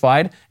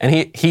declassified,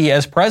 and he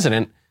as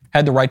president,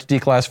 had the right to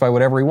declassify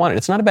whatever he wanted.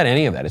 It's not about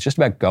any of that. It's just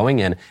about going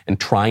in and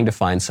trying to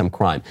find some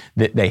crime.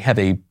 They have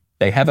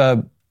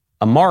a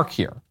mark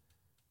here,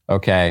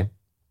 okay?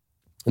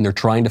 And they're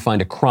trying to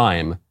find a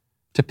crime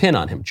to pin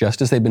on him,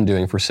 just as they've been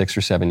doing for 6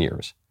 or 7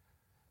 years.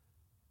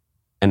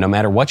 And no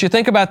matter what you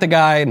think about the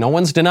guy, no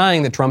one's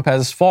denying that Trump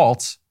has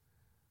faults.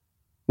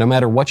 No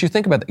matter what you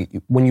think about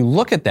that, when you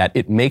look at that,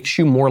 it makes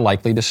you more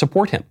likely to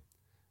support him.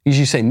 Because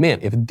you say, man,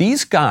 if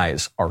these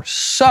guys are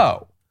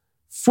so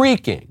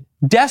freaking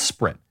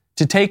desperate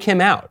to take him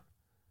out,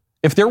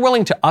 if they're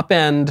willing to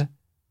upend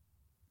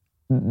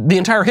the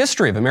entire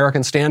history of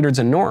American standards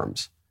and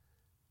norms,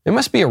 there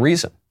must be a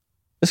reason.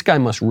 This guy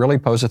must really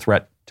pose a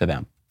threat to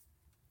them.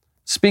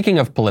 Speaking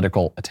of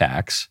political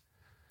attacks,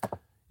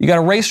 you got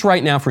a race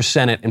right now for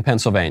Senate in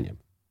Pennsylvania.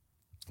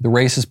 The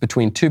race is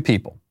between 2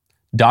 people.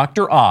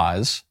 Dr.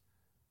 Oz,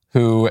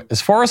 who,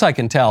 as far as I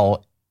can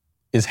tell,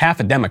 is half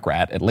a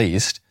Democrat at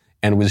least,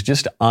 and was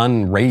just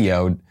on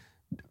radio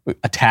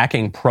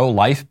attacking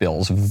pro-life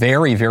bills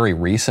very, very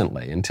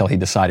recently until he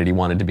decided he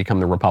wanted to become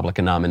the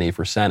Republican nominee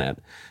for Senate,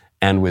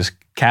 and was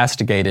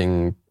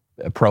castigating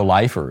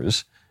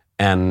pro-lifers.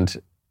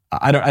 And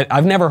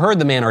I've never heard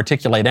the man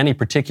articulate any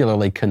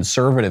particularly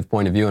conservative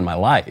point of view in my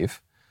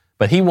life,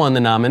 but he won the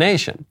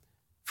nomination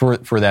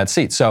for that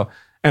seat. So,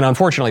 and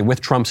unfortunately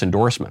with Trump's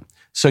endorsement.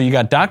 So you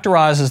got Dr.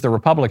 Oz as the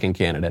Republican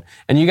candidate,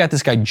 and you got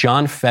this guy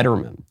John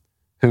Fetterman,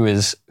 who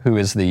is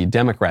the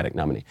Democratic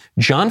nominee.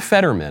 John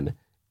Fetterman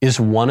is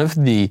one of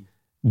the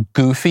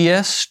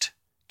goofiest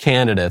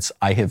candidates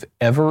I have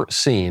ever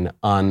seen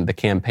on the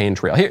campaign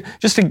trail. Here,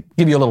 just to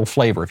give you a little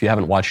flavor if you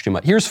haven't watched too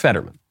much. Here's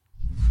Fetterman.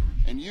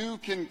 And you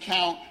can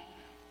count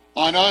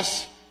on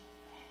us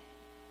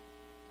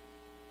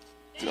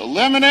to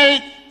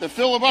eliminate the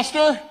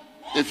filibuster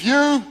if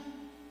you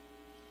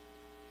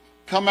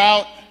come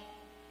out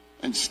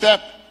and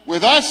step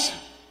with us.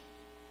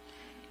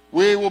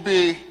 We will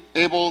be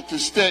able to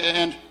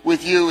stand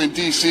with you in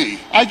D.C.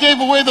 I gave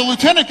away the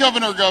lieutenant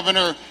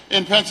governor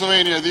in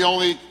Pennsylvania, the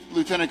only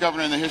lieutenant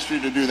governor in the history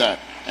to do that.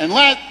 And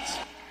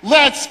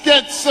let's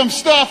get some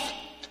stuff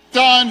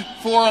done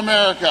for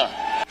America.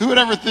 Who would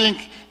ever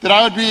think that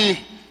I would be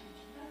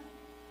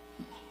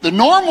the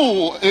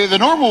normal one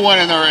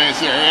in the race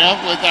here, you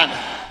know, with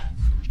that?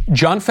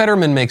 John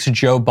Fetterman makes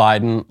Joe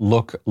Biden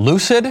look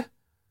lucid.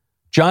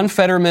 John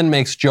Fetterman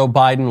makes Joe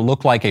Biden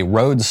look like a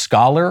Rhodes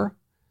Scholar.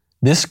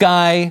 This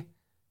guy,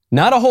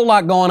 not a whole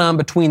lot going on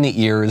between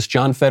the ears.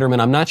 John Fetterman,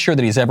 I'm not sure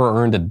that he's ever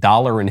earned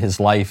 $1 in his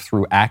life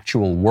through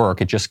actual work.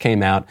 It just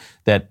came out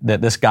that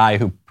this guy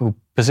who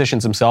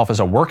positions himself as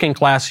a working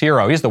class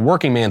hero, he's the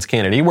working man's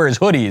candidate. He wears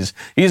hoodies.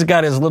 He's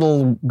got his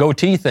little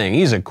goatee thing.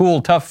 He's a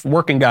cool, tough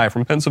working guy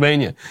from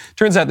Pennsylvania.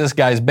 Turns out this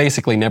guy's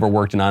basically never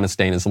worked an honest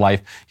day in his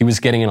life. He was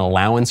getting an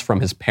allowance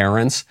from his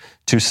parents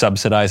to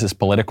subsidize his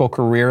political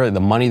career. The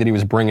money that he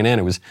was bringing in,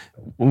 it was,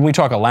 when we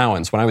talk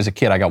allowance, when I was a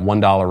kid, I got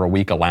 $1 a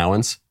week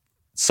allowance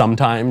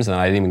sometimes, and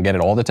I didn't even get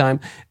it all the time.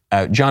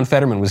 John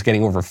Fetterman was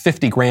getting over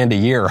 $50,000 a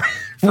year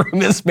from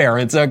his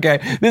parents,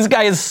 okay? This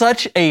guy is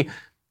such a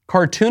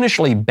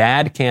cartoonishly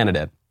bad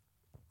candidate.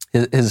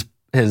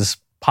 His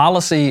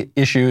policy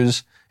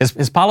issues,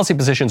 his policy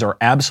positions are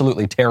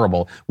absolutely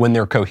terrible when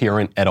they're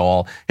coherent at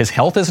all. His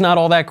health is not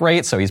all that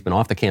great, so he's been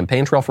off the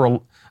campaign trail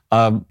for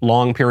a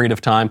long period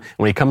of time.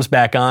 When he comes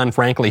back on,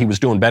 frankly, he was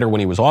doing better when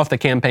he was off the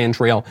campaign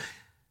trail.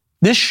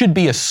 This should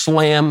be a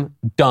slam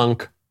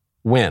dunk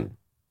win.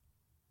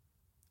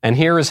 And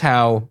here is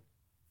how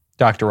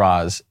Dr.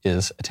 Oz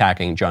is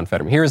attacking John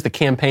Fetterman. Here is the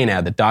campaign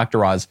ad that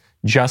Dr. Oz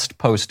just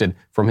posted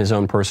from his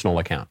own personal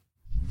account.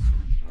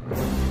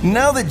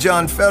 Now that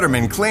John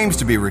Fetterman claims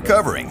to be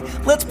recovering,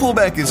 let's pull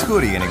back his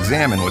hoodie and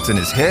examine what's in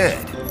his head.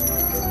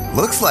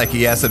 Looks like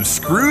he has some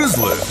screws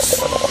loose.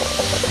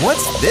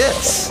 What's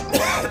this?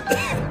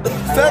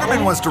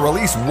 Fetterman wants to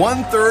release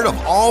 1/3 of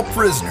all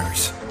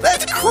prisoners.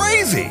 That's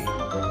crazy!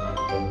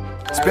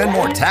 Spend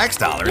more tax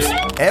dollars,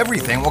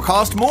 everything will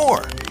cost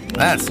more.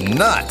 That's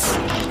nuts.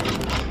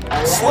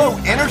 Slow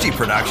energy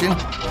production,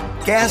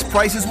 gas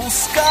prices will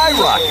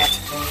skyrocket.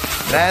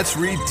 That's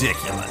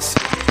ridiculous.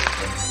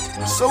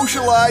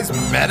 Socialized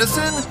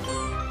medicine?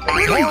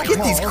 Where do you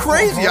get these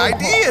crazy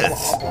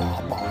ideas?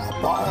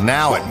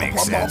 Now it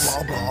makes sense.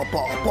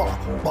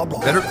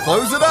 Better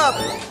close it up.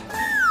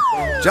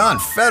 John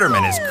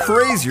Fetterman is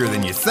crazier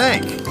than you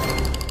think.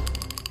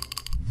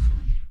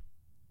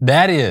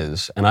 That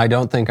is, and I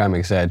don't think I'm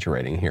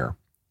exaggerating here,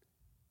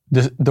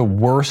 the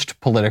worst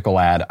political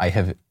ad I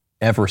have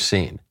ever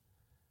seen.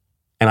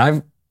 And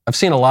I've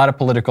seen a lot of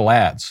political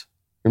ads.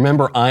 You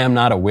remember I Am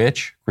Not a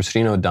Witch,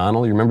 Christine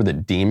O'Donnell? You remember the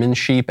Demon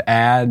Sheep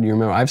ad? You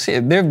remember?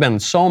 There have been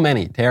so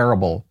many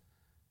terrible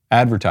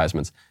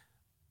advertisements.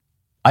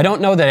 I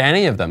don't know that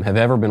any of them have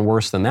ever been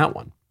worse than that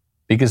one,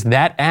 because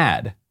that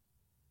ad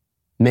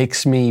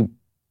makes me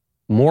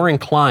more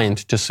inclined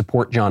to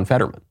support John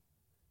Fetterman.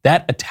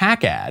 That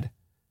attack ad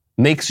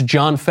makes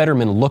John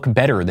Fetterman look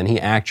better than he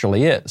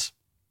actually is.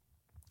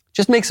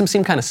 Just makes him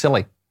seem kind of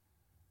silly.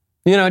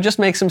 You know, it just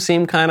makes him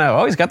seem kind of,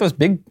 oh, he's got those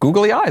big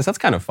googly eyes. That's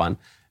kind of fun.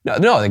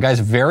 No, the guy's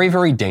very,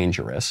 very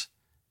dangerous.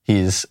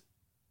 His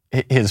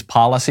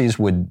policies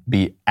would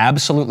be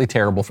absolutely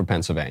terrible for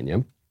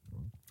Pennsylvania,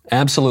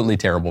 absolutely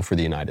terrible for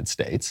the United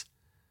States.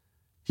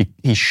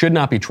 He should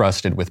not be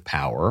trusted with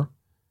power.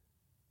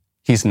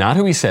 He's not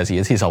who he says he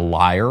is. He's a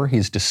liar.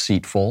 He's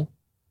deceitful.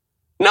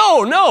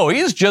 No,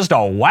 he's just a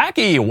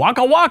wacky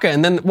waka waka.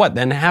 And then what?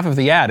 Then half of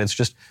the ad, it's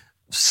just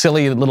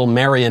silly little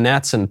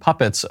marionettes and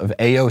puppets of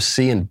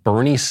AOC and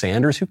Bernie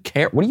Sanders. Who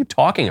cares? What are you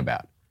talking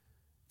about?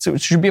 So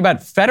it should be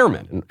about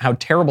Fetterman and how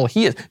terrible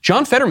he is.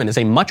 John Fetterman is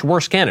a much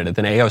worse candidate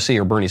than AOC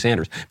or Bernie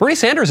Sanders. Bernie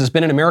Sanders has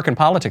been in American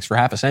politics for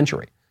half a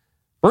century.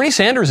 Bernie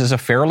Sanders is a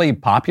fairly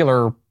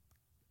popular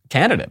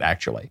candidate,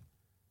 actually.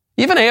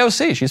 Even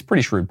AOC, she's a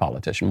pretty shrewd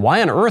politician.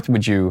 Why on earth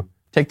would you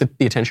take the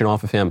attention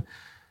off of him?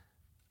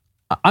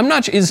 I'm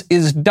not,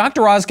 is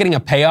Dr. Oz getting a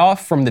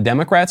payoff from the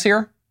Democrats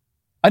here?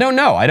 I don't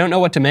know. I don't know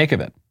what to make of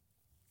it.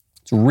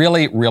 It's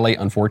really, really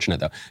unfortunate,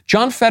 though.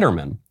 John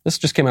Fetterman, this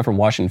just came out from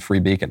Washington Free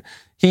Beacon,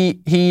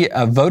 he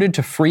voted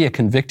to free a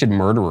convicted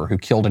murderer who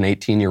killed an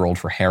 18-year-old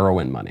for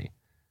heroin money.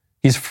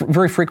 He's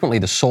very frequently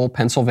the sole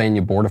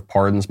Pennsylvania Board of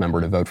Pardons member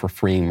to vote for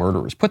freeing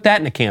murderers. Put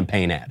that in a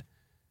campaign ad.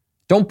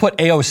 Don't put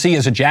AOC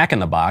as a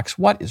jack-in-the-box.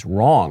 What is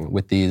wrong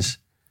with these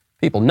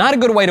people? Not a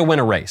good way to win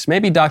a race.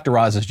 Maybe Dr.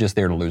 Oz is just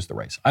there to lose the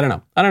race. I don't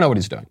know. I don't know what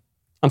he's doing.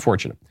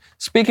 Unfortunate.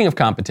 Speaking of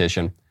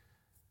competition,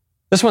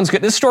 this one's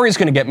good. This story is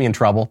going to get me in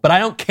trouble, but I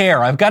don't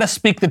care. I've got to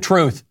speak the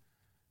truth,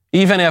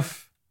 even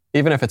if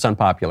it's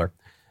unpopular.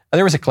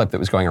 There was a clip that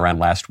was going around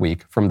last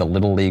week from the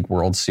Little League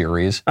World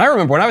Series. I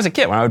remember when I was a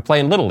kid, when I would play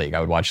in Little League,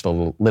 I would watch the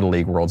Little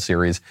League World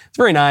Series. It's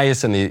very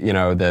nice,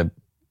 and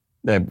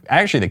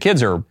actually the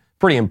kids are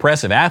pretty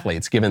impressive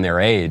athletes given their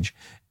age.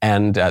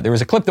 And there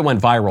was a clip that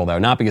went viral, though,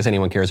 not because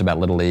anyone cares about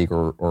Little League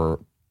or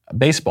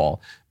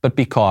baseball, but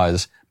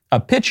because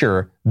a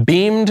pitcher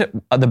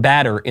beamed the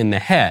batter in the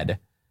head,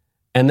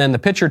 and then the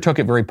pitcher took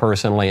it very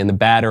personally, and the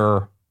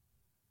batter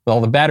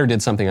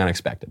did something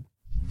unexpected.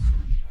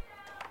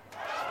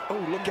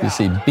 You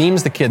see,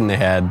 beams the kid in the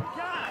head,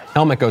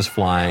 helmet goes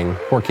flying,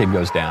 poor kid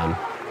goes down.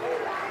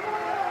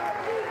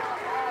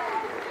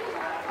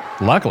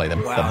 Luckily, the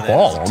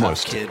ball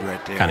almost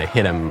kind of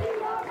hit him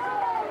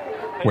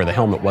where the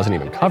helmet wasn't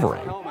even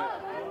covering.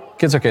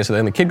 Kid's okay, so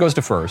then the kid goes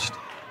to first.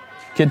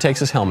 Kid takes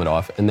his helmet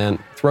off and then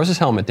throws his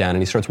helmet down,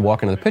 and he starts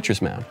walking to the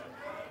pitcher's mound.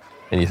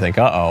 And you think,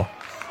 uh-oh.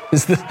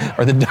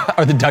 Are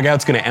the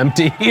dugouts going to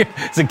empty?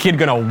 Is the kid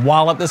going to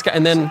wallop this guy?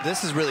 And then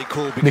this is really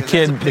cool the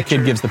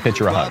kid gives the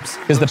pitcher a hug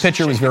because the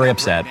pitcher was very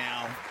upset.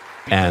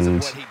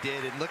 And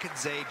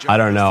I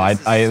don't know.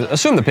 I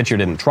assume the pitcher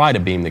didn't try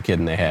to beam the kid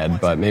in the head,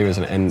 but maybe it was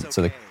and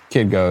so the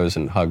kid goes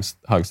and hugs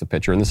the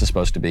pitcher. And this is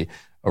supposed to be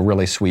a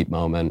really sweet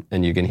moment.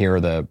 And you can hear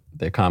the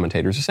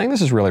commentators are saying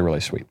this is really, really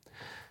sweet.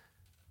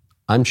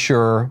 I'm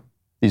sure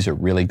these are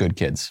really good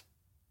kids.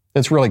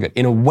 It's really good.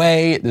 In a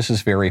way, this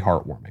is very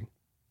heartwarming.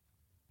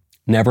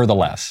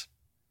 Nevertheless,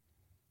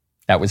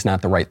 that was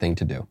not the right thing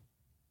to do.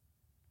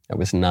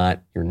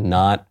 You're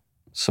not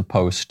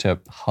supposed to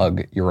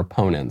hug your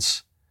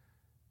opponents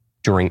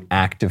during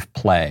active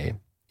play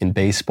in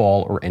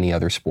baseball or any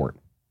other sport.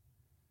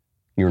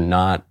 You're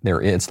not there.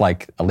 It's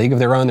like a league of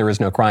their own. There is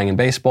no crying in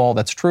baseball.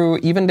 That's true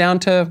even down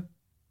to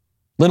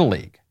Little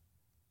League.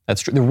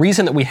 That's true. The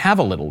reason that we have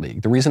a Little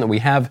League, the reason that we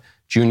have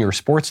junior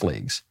sports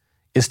leagues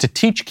is to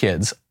teach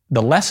kids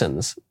the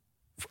lessons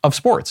of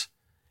sports.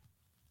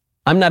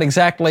 I'm not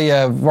exactly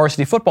a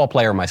varsity football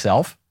player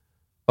myself,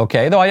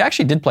 okay, though I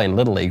actually did play in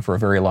Little League for a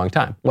very long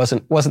time.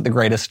 Wasn't the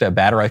greatest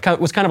batter. It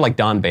was kind of like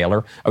Don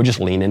Baylor. I would just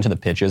lean into the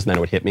pitches, and then it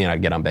would hit me, and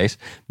I'd get on base.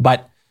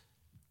 But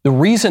the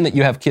reason that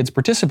you have kids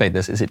participate in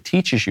this is it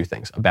teaches you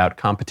things about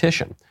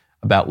competition,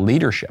 about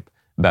leadership,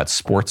 about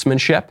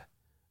sportsmanship,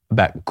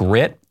 about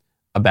grit,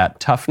 about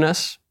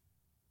toughness.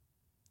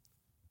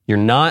 You're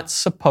not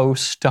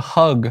supposed to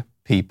hug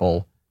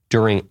people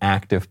during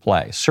active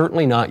play,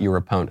 certainly not your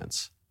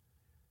opponents.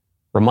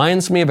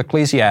 Reminds me of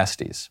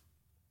Ecclesiastes.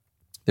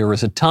 There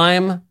is a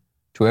time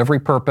to every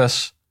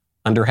purpose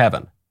under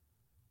heaven.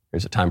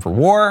 There's a time for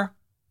war.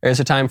 There's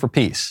a time for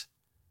peace.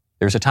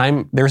 There's a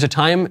time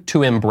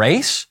to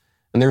embrace,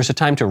 and there's a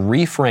time to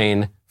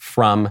refrain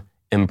from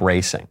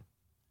embracing.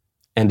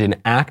 And in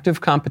active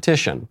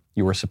competition,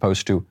 you are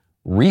supposed to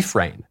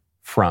refrain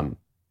from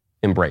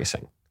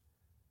embracing.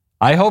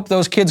 I hope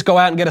those kids go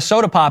out and get a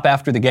soda pop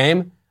after the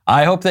game.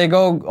 I hope they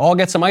go all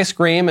get some ice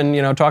cream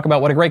and, talk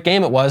about what a great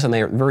game it was, and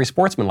they're very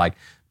sportsmanlike.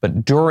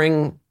 But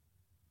during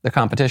the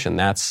competition,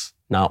 that's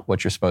not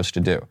what you're supposed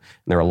to do. And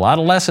there are a lot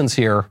of lessons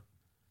here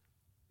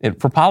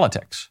for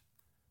politics.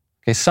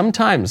 Okay,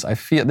 sometimes I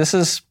feel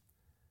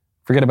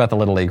forget about the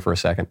Little League for a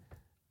second.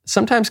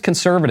 Sometimes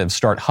conservatives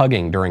start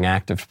hugging during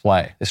active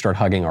play. They start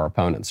hugging our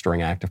opponents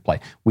during active play.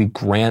 We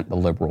grant the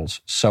liberals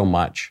so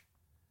much.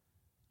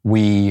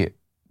 We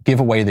give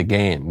away the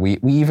game. We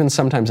even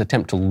sometimes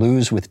attempt to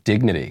lose with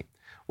dignity.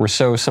 We're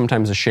so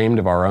sometimes ashamed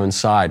of our own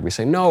side. We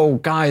say, no,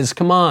 guys,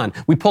 come on.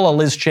 We pull a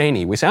Liz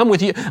Cheney. We say, I'm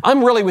with you.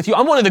 I'm really with you.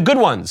 I'm one of the good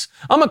ones.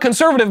 I'm a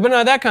conservative, but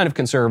not that kind of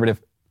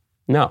conservative.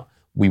 No,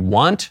 we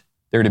want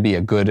there to be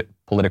a good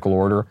political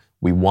order.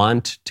 We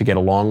want to get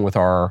along with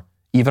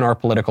even our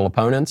political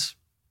opponents.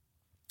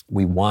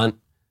 We want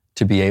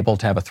to be able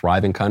to have a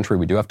thriving country.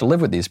 We do have to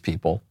live with these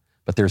people,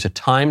 but there's a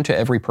time to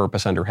every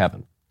purpose under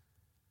heaven.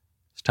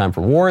 There's a time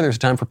for war, there's a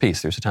time for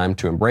peace. There's a time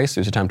to embrace,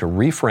 there's a time to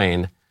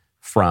refrain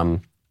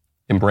from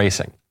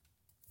embracing.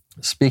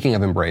 Speaking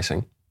of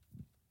embracing,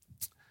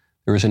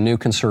 there is a new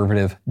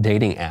conservative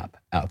dating app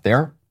out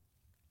there.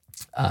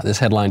 This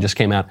headline just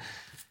came out.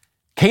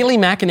 Kayleigh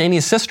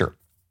McEnany's sister,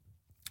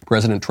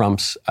 President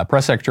Trump's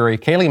press secretary,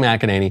 Kayleigh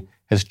McEnany,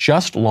 has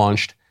just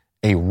launched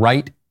a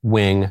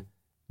right-wing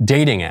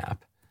dating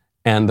app.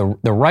 And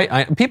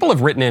people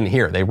have written in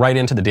here. They write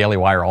into the Daily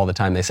Wire all the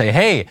time. They say,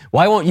 hey,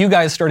 why won't you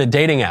guys start a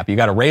dating app? You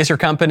got a razor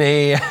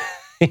company.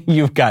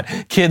 You've got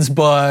kids'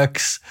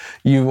 books.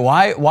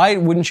 Why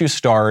wouldn't you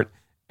start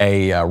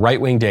a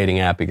right-wing dating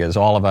app because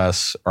all of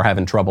us are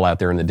having trouble out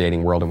there in the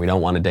dating world and we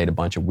don't want to date a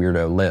bunch of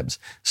weirdo libs.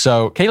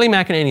 So Kayleigh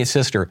McEnany's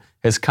sister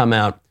has come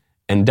out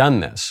and done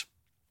this.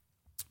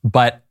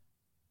 But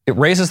it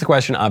raises the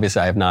question,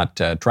 obviously I have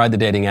not tried the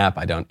dating app.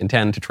 I don't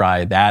intend to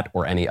try that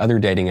or any other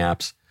dating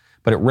apps.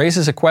 But it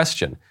raises a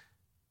question.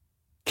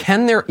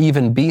 Can there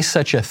even be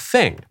such a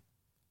thing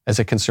as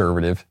a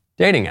conservative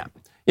dating app?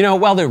 You know,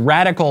 while the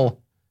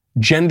radical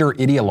gender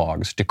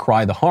ideologues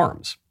decry the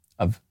harms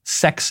of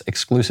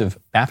sex-exclusive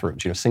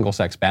bathrooms,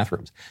 single-sex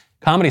bathrooms,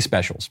 comedy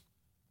specials,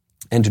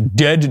 and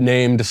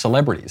dead-named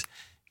celebrities,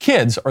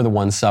 kids are the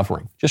ones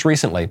suffering. Just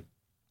recently,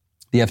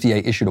 the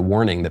FDA issued a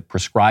warning that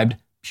prescribed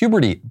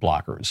puberty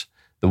blockers,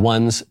 the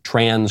ones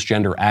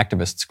transgender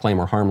activists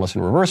claim are harmless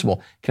and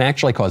reversible, can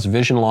actually cause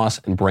vision loss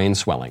and brain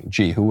swelling.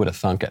 Gee, who would have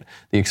thunk it?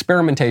 The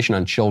experimentation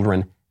on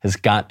children has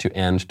got to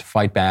end. To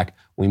fight back,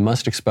 we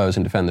must expose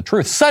and defend the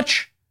truth,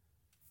 such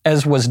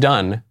as was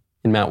done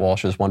in Matt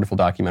Walsh's wonderful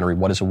documentary,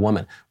 What is a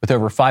Woman? With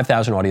over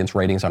 5,000 audience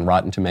ratings on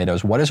Rotten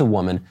Tomatoes, What is a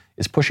Woman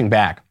is pushing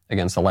back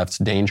against the left's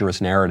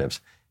dangerous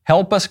narratives.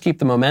 Help us keep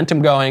the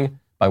momentum going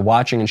by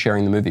watching and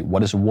sharing the movie,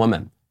 What is a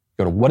Woman?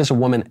 Go to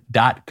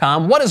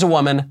whatisawoman.com,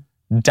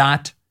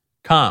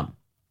 whatisawoman.com.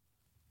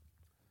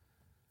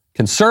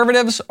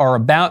 Conservatives are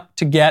about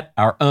to get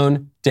our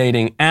own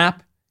dating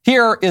app.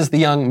 Here is the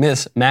young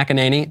Miss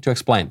McEnany to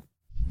explain.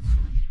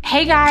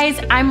 Hey guys,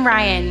 I'm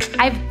Ryan.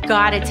 I've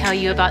got to tell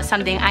you about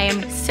something I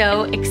am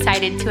so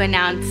excited to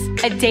announce.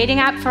 A dating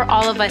app for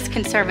all of us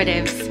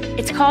conservatives.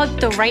 It's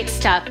called The Right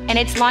Stuff, and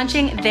it's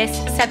launching this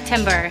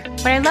September.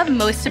 What I love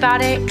most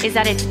about it is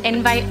that it's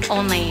invite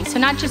only, so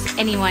not just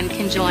anyone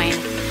can join.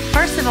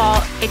 First of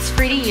all, it's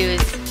free to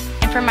use.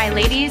 And for my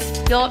ladies,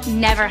 you'll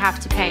never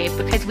have to pay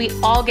because we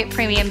all get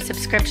premium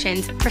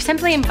subscriptions for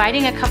simply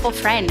inviting a couple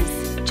friends.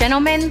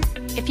 Gentlemen,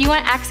 if you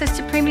want access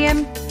to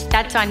premium,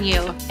 that's on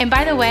you. And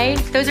by the way,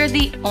 those are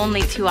the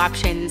only two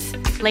options,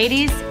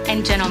 ladies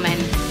and gentlemen.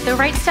 The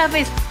Right Stuff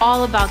is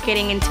all about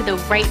getting into the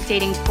right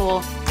dating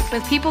pool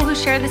with people who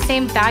share the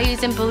same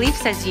values and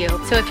beliefs as you.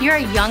 So if you're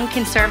a young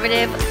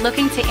conservative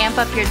looking to amp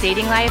up your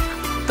dating life,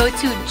 go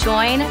to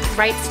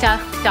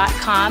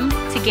joinrightstuff.com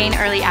to gain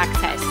early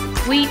access.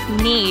 We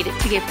need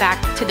to get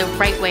back to the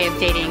right way of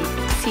dating.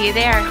 See you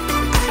there.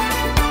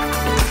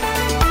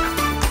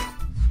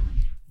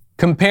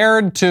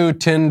 Compared to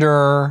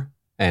Tinder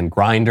and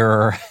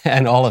Grindr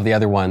and all of the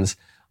other ones,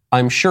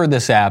 I'm sure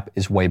this app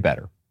is way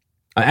better.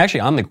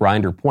 Actually, on the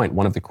Grindr point,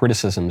 one of the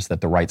criticisms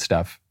that The Right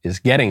Stuff is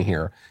getting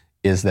here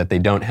is that they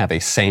don't have a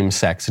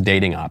same-sex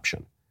dating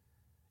option.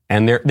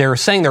 And they're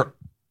saying they're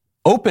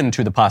open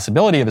to the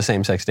possibility of a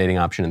same-sex dating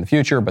option in the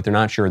future, but they're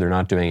not sure, they're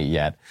not doing it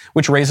yet,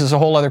 which raises a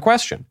whole other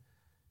question.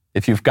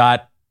 If you've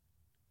got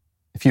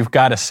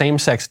a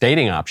same-sex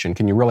dating option,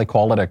 can you really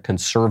call it a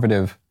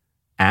conservative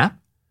app?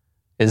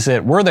 Is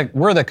it we're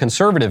the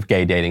conservative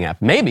gay dating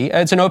app? Maybe.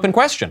 It's an open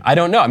question. I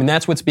don't know. I mean,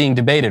 that's what's being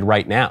debated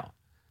right now.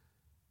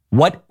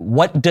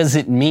 What does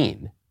it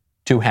mean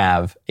to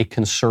have a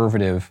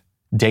conservative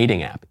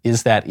dating app?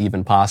 Is that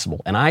even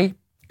possible? And I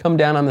come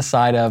down on the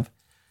side of,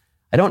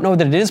 I don't know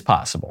that it is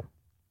possible.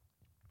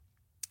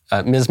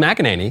 Ms.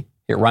 McEnany,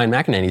 here, Ryan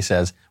McEnany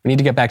says, we need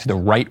to get back to the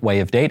right way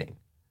of dating.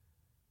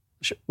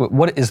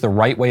 What is the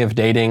right way of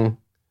dating?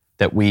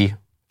 That we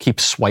keep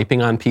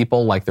swiping on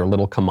people like they're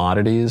little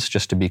commodities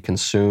just to be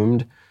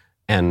consumed,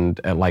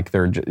 and like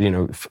they're,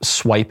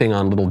 swiping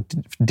on little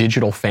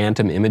digital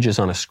phantom images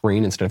on a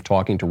screen instead of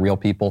talking to real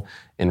people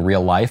in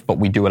real life, but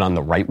we do it on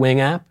the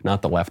right-wing app,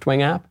 not the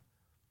left-wing app?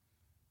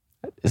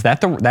 Is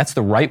that's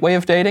the right way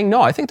of dating?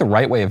 No, I think the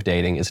right way of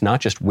dating is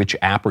not just which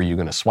app are you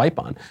going to swipe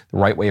on. The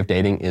right way of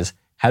dating is,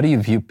 how do you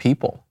view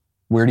people?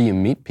 Where do you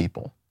meet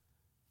people?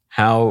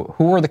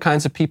 Who are the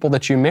kinds of people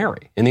that you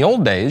marry? In the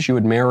old days, you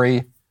would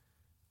marry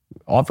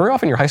very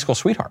often your high school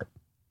sweetheart,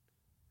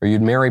 or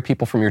you'd marry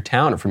people from your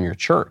town or from your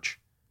church.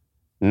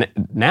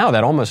 Now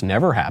that almost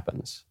never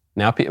happens.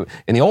 Now,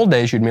 in the old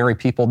days, you'd marry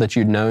people that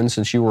you'd known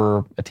since you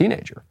were a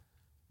teenager.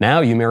 Now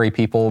you marry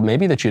people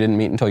maybe that you didn't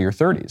meet until your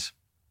 30s.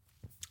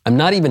 I'm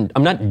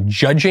not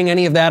judging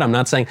any of that. I'm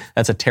not saying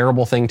that's a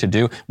terrible thing to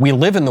do. We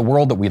live in the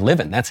world that we live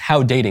in. That's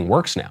how dating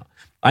works now.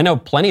 I know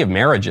plenty of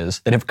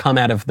marriages that have come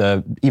out of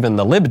even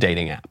the lib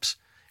dating apps,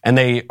 and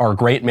they are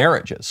great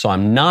marriages. So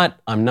I'm not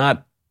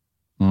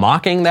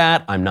mocking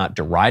that. I'm not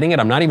deriding it.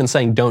 I'm not even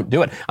saying don't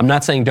do it. I'm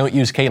not saying don't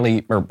use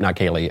Ryan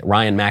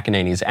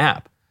McEnany's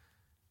app.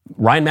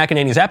 Ryan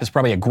McEnany's app is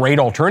probably a great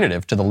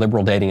alternative to the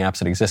liberal dating apps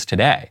that exist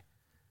today.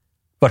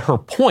 But her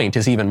point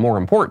is even more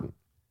important.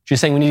 She's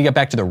saying we need to get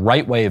back to the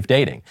right way of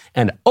dating.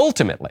 And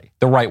ultimately,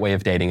 the right way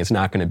of dating is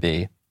not going to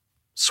be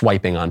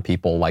swiping on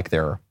people like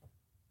they're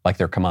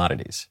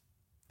commodities.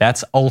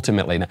 That's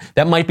ultimately,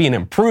 that might be an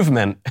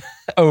improvement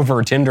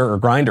over Tinder or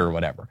Grindr or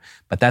whatever,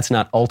 but that's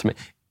not ultimate.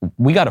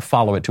 We got to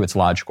follow it to its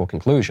logical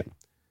conclusion.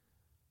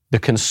 The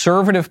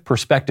conservative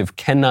perspective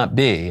cannot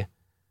be,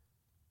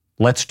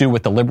 let's do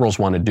what the liberals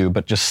want to do,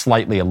 but just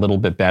slightly a little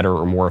bit better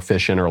or more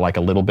efficient or like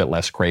a little bit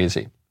less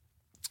crazy.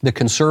 The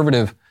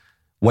conservative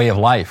way of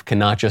life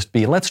cannot just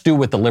be, let's do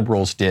what the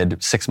liberals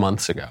did 6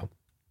 months ago.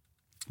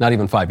 Not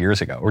even 5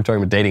 years ago. We're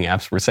talking about dating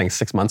apps. We're saying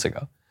 6 months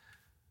ago.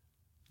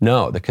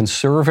 No, the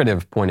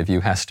conservative point of view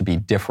has to be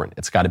different.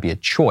 It's got to be a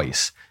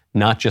choice,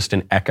 not just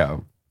an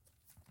echo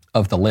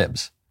of the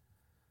libs.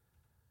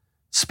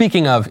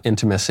 Speaking of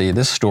intimacy,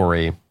 this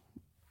story,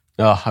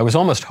 I was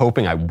almost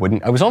hoping I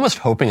wouldn't. I was almost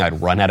hoping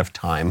I'd run out of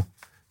time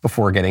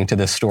before getting to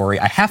this story.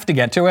 I have to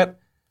get to it.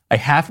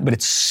 But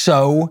it's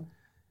so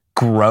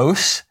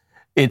gross.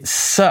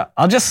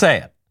 I'll just say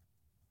it.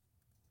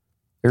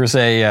 There's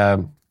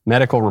a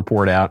medical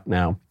report out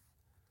now.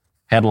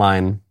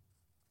 Headline,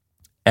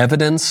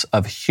 Evidence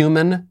of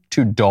Human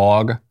to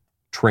Dog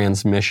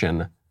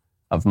Transmission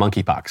of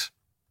Monkeypox.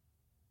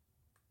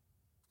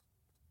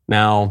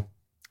 Now,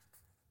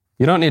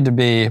 you don't need to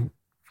be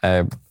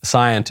a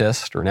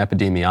scientist or an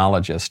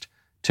epidemiologist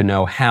to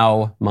know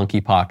how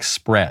monkeypox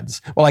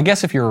spreads. Well, I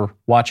guess if you're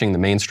watching the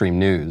mainstream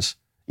news,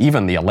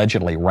 even the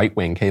allegedly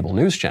right-wing cable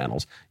news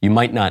channels, you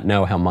might not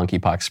know how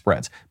monkeypox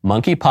spreads.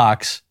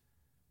 Monkeypox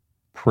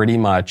pretty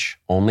much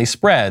only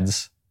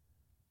spreads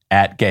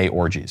at gay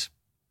orgies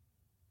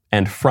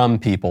and from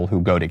people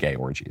who go to gay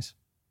orgies.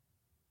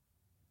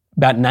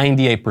 About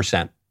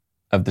 98%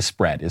 of the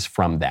spread is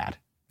from that.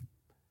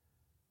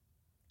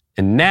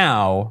 And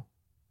now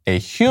a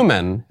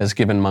human has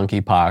given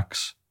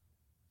monkeypox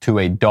to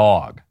a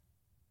dog.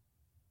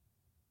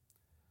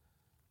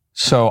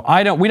 So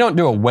we don't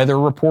do a weather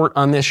report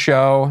on this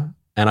show,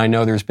 and I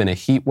know there's been a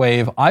heat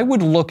wave. I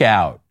would look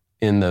out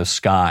in the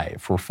sky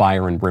for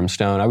fire and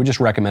brimstone. I would just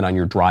recommend on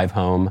your drive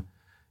home,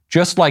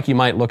 just like you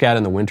might look out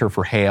in the winter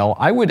for hail.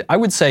 I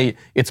would say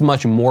it's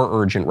much more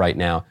urgent right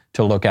now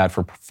to look out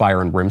for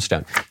fire and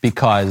brimstone,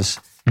 because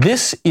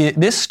this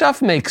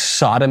stuff makes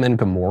Sodom and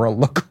Gomorrah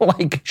look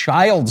like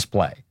child's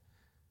play.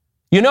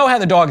 You know how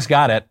the dogs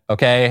got it,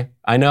 okay?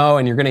 I know,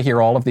 and you're going to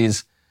hear all of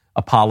these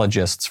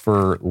apologists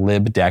for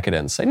lib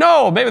decadence say,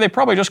 no, maybe they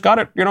probably just got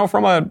it,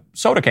 from a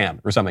soda can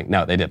or something.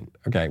 No, they didn't.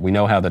 Okay, we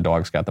know how the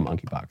dogs got the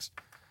monkeypox.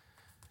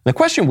 The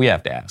question we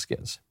have to ask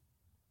is,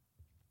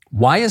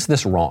 why is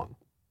this wrong?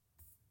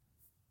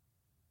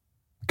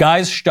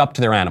 Guys shupped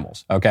their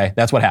animals, okay?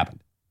 That's what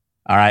happened.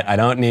 All right, you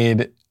don't need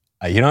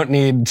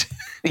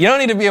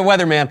to be a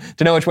weatherman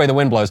to know which way the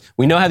wind blows.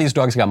 We know how these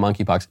dogs got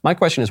monkeypox. My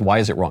question is, why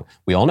is it wrong?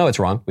 We all know it's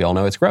wrong. We all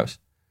know it's gross.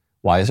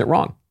 Why is it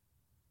wrong?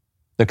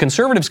 The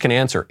conservatives can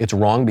answer, it's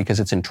wrong because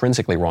it's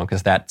intrinsically wrong,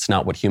 because that's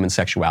not what human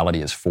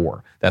sexuality is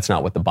for. That's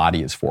not what the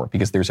body is for,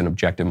 because there's an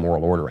objective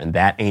moral order, and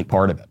that ain't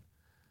part of it.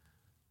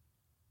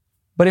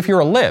 But if you're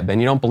a lib and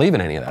you don't believe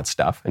in any of that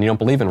stuff, and you don't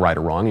believe in right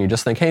or wrong, and you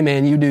just think, hey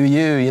man, you do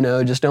you,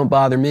 just don't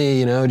bother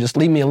me, just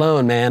leave me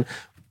alone, man.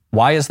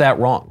 Why is that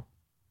wrong?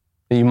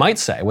 And you might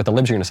say, what the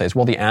libs are going to say is,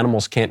 well, the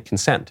animals can't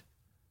consent.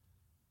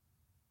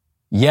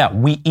 Yeah,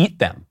 we eat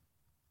them.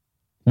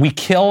 We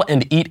kill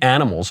and eat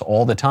animals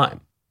all the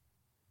time.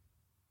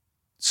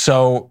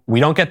 So we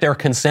don't get their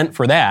consent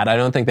for that. I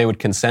don't think they would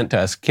consent to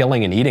us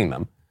killing and eating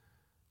them.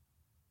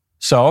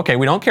 So, okay,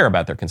 we don't care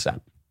about their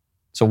consent.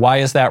 So why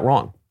is that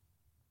wrong?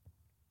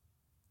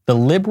 The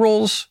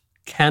liberals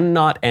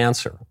cannot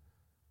answer,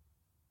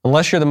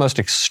 unless you're the most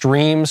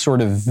extreme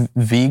sort of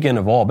vegan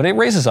of all. But it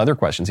raises other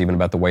questions, even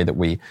about the way that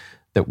we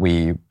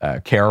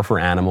care for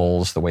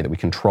animals, the way that we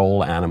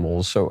control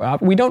animals. So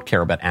we don't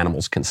care about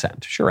animals'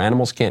 consent. Sure,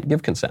 animals can't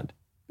give consent,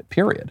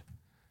 period.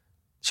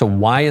 So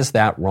why is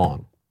that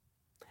wrong?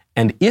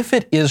 And if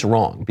it is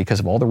wrong, because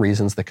of all the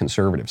reasons the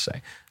conservatives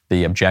say,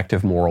 the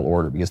objective moral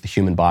order, because the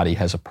human body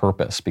has a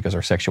purpose, because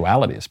our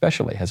sexuality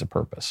especially has a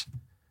purpose,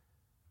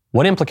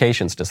 what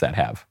implications does that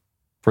have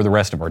for the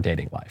rest of our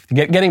dating life?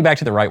 Getting back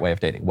to the right way of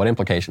dating, what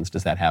implications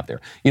does that have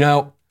there?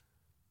 The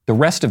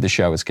rest of the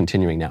show is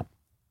continuing now.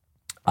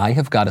 I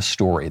have got a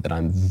story that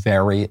I'm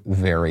very,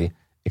 very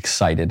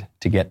excited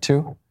to get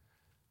to,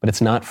 but it's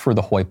not for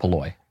the hoi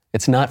polloi.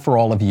 It's not for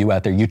all of you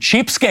out there, you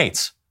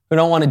cheapskates who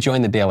don't want to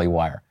join the Daily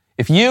Wire.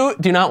 If you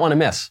do not want to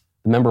miss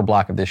the member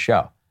block of this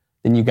show,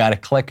 then you got to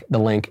click the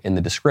link in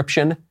the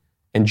description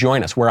and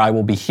join us, where I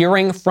will be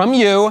hearing from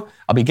you.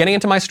 I'll be getting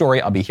into my story.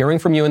 I'll be hearing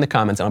from you in the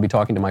comments, and I'll be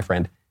talking to my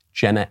friend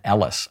Jenna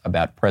Ellis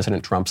about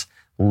President Trump's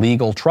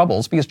legal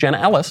troubles, because Jenna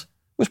Ellis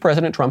was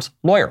President Trump's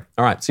lawyer.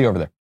 All right, see you over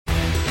there.